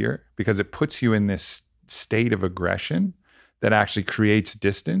diminishes fear because it puts you in this state of aggression that actually creates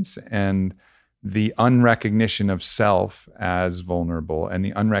distance and the unrecognition of self as vulnerable and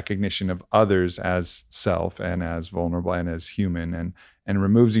the unrecognition of others as self and as vulnerable and as human, and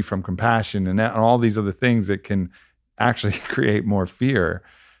removes you from compassion and all these other things that can actually create more fear.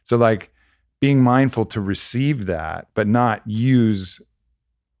 So like being mindful to receive that, but not use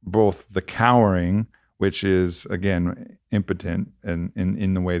both the cowering, which is again impotent and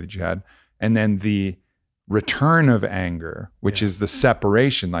in the way that you had, and then the return of anger, which is the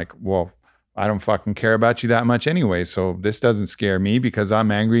separation, like, well, I don't fucking care about you that much anyway, so this doesn't scare me because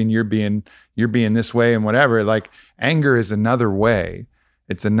I'm angry and you're being this way and whatever. Like anger is another way.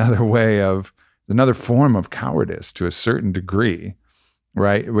 It's another form of cowardice to a certain degree,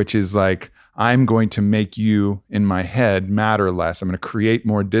 right? Which is like, I'm going to make you in my head matter less. I'm going to create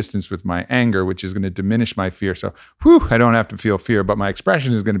more distance with my anger, which is going to diminish my fear. So, I don't have to feel fear, but my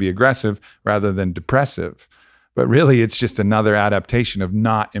expression is going to be aggressive rather than depressive. But really, it's just another adaptation of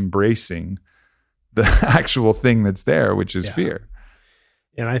not embracing the actual thing that's there, which is fear.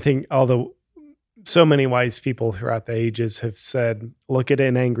 And I think although so many wise people throughout the ages have said, look at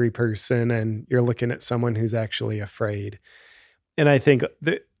an angry person and you're looking at someone who's actually afraid. And I think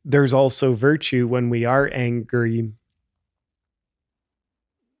that there's also virtue when we are angry,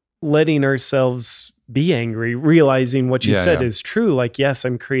 letting ourselves be angry, realizing what you said is true. Like, yes,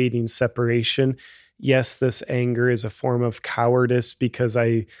 I'm creating separation. Yes, this anger is a form of cowardice because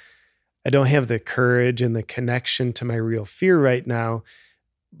I don't have the courage and the connection to my real fear right now.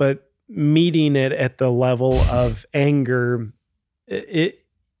 But meeting it at the level of anger, it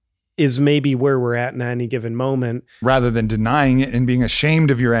is maybe where we're at in any given moment. Rather than denying it and being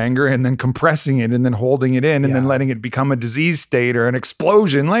ashamed of your anger and then compressing it and then holding it in and then letting it become a disease state or an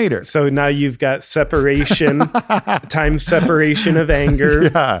explosion later. So now you've got separation, times separation of anger.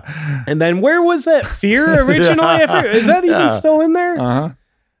 Yeah. And then where was that fear originally? Is that even still in there? Uh-huh.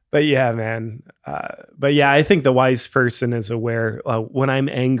 But yeah, man. I think the wise person is aware when I'm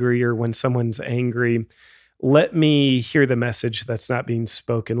angry or when someone's angry, let me hear the message that's not being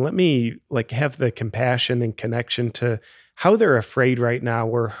spoken. Let me have the compassion and connection to how they're afraid right now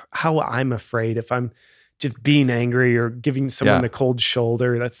or how I'm afraid. If I'm just being angry or giving someone the cold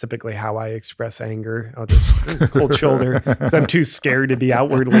shoulder, that's typically how I express anger. I'll just cold shoulder because I'm too scared to be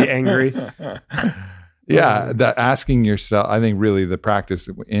outwardly angry. Yeah, that asking yourself, I think really the practice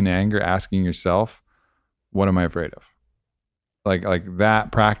in anger, asking yourself, what am I afraid of? Like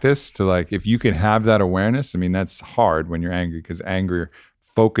that practice to if you can have that awareness, I mean, that's hard when you're angry because anger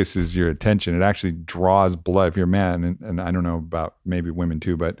focuses your attention. It actually draws blood. If you're a man, and I don't know about maybe women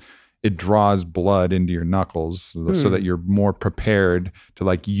too, but it draws blood into your knuckles so that you're more prepared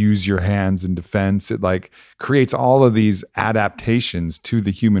to use your hands in defense. It creates all of these adaptations to the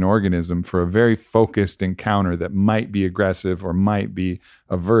human organism for a very focused encounter that might be aggressive or might be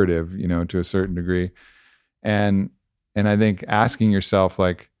avertive, to a certain degree. And I think asking yourself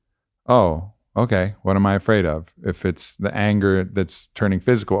oh, okay, what am I afraid of? If it's the anger that's turning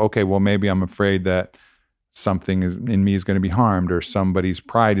physical, okay, well, maybe I'm afraid that something in me is going to be harmed, or somebody's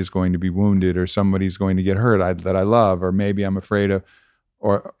pride is going to be wounded, or somebody's going to get hurt that I love, or maybe I'm afraid of,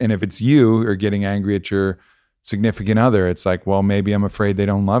 and if it's you or getting angry at your significant other, it's well, maybe I'm afraid they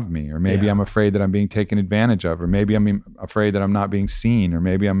don't love me, or maybe I'm afraid that I'm being taken advantage of, or maybe I'm afraid that I'm not being seen, or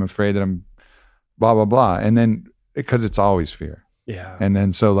maybe I'm afraid that I'm blah, blah, blah. And then because it's always fear. Yeah. And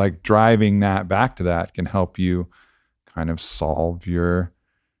then so driving that back to that can help you kind of solve your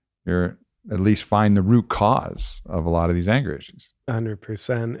at least find the root cause of a lot of these anger issues.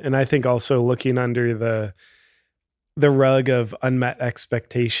 100%. And I think also looking under the rug of unmet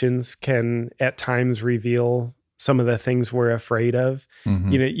expectations can at times reveal some of the things we're afraid of.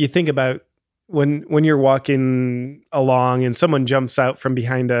 Mm-hmm. You think about when you're walking along and someone jumps out from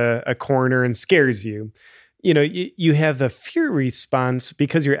behind a corner and scares you, you have the fear response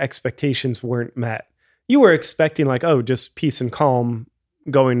because your expectations weren't met. You were expecting just peace and calm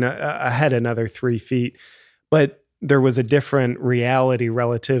going ahead another 3 feet. But there was a different reality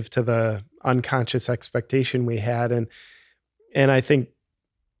relative to the unconscious expectation we had. And I think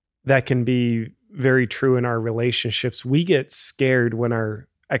that can be very true in our relationships. We get scared when our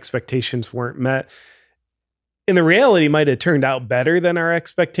expectations weren't met. And the reality might have turned out better than our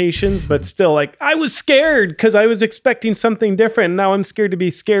expectations, but still I was scared because I was expecting something different. Now I'm scared to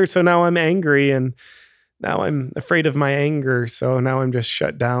be scared. So now I'm angry and now I'm afraid of my anger. So now I'm just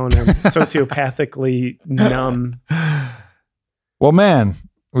shut down. I'm sociopathically numb. Well, man,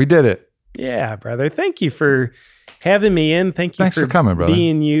 we did it. Yeah, brother. Thank you for having me in. Thanks for coming, brother.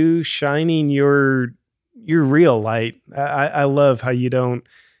 Being you, shining your real light. I love how you don't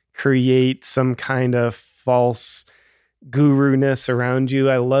create some kind of false guru-ness around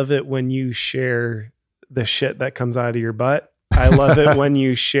you. I love it when you share the shit that comes out of your butt. I love it when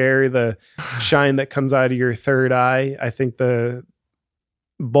you share the shine that comes out of your third eye. I think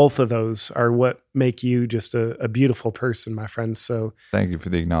both of those are what make you just a beautiful person, my friend. So thank you for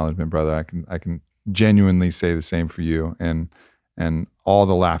the acknowledgement, brother. I can genuinely say the same for you and all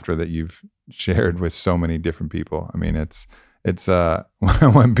the laughter that you've shared with so many different people. I mean, it's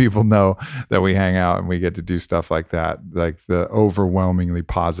when people know that we hang out and we get to do stuff like that, the overwhelmingly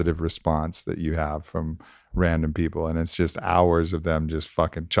positive response that you have from random people, and it's just hours of them just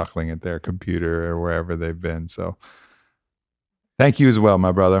fucking chuckling at their computer or wherever they've been. So thank you as well,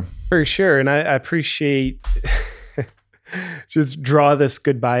 my brother. For sure. And I appreciate just draw this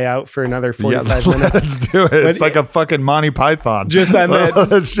goodbye out for another 45 minutes. Let's do it. It's like a fucking Monty Python. Just on that,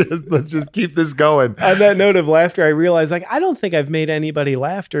 let's just keep this going. On that note of laughter, I realized I don't think I've made anybody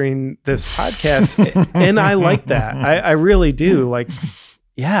laugh during this podcast. And I like that. I really do.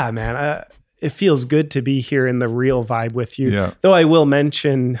 Yeah, man. It feels good to be here in the real vibe with you. Yeah. Though I will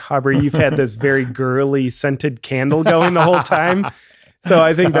mention, Aubrey, you've had this very girly scented candle going the whole time. So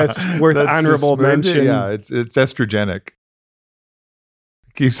I think that's worth honorable mention. Yeah, it's estrogenic.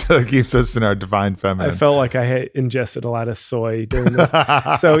 Keeps us in our divine feminine. I felt like I had ingested a lot of soy during this.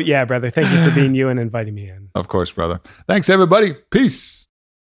 So yeah, brother, thank you for being you and inviting me in. Of course, brother. Thanks, everybody. Peace.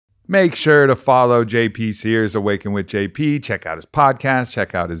 Make sure to follow JP Sears, Awaken with JP. Check out his podcast.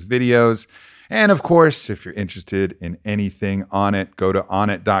 Check out his videos. And of course, if you're interested in anything Onnit, go to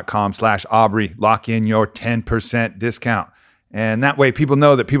onnit.com/Aubrey. Lock in your 10% discount. And that way people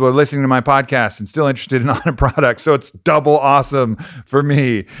know that people are listening to my podcast and still interested in Onnit products. So it's double awesome for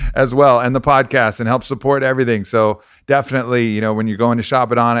me as well, and the podcast, and help support everything. So definitely, when you're going to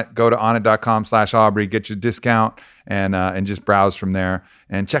shop at Onnit, go to onnit.com/Aubrey, get your discount and just browse from there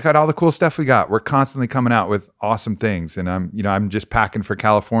and check out all the cool stuff we got. We're constantly coming out with awesome things. And I'm just packing for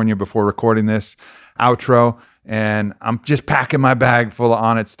California before recording this outro. And I'm just packing my bag full of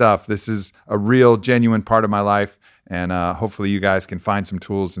Onnit stuff. This is a real, genuine part of my life. And hopefully you guys can find some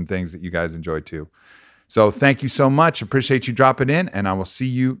tools and things that you guys enjoy too. So thank you so much. Appreciate you dropping in, and I will see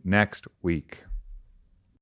you next week.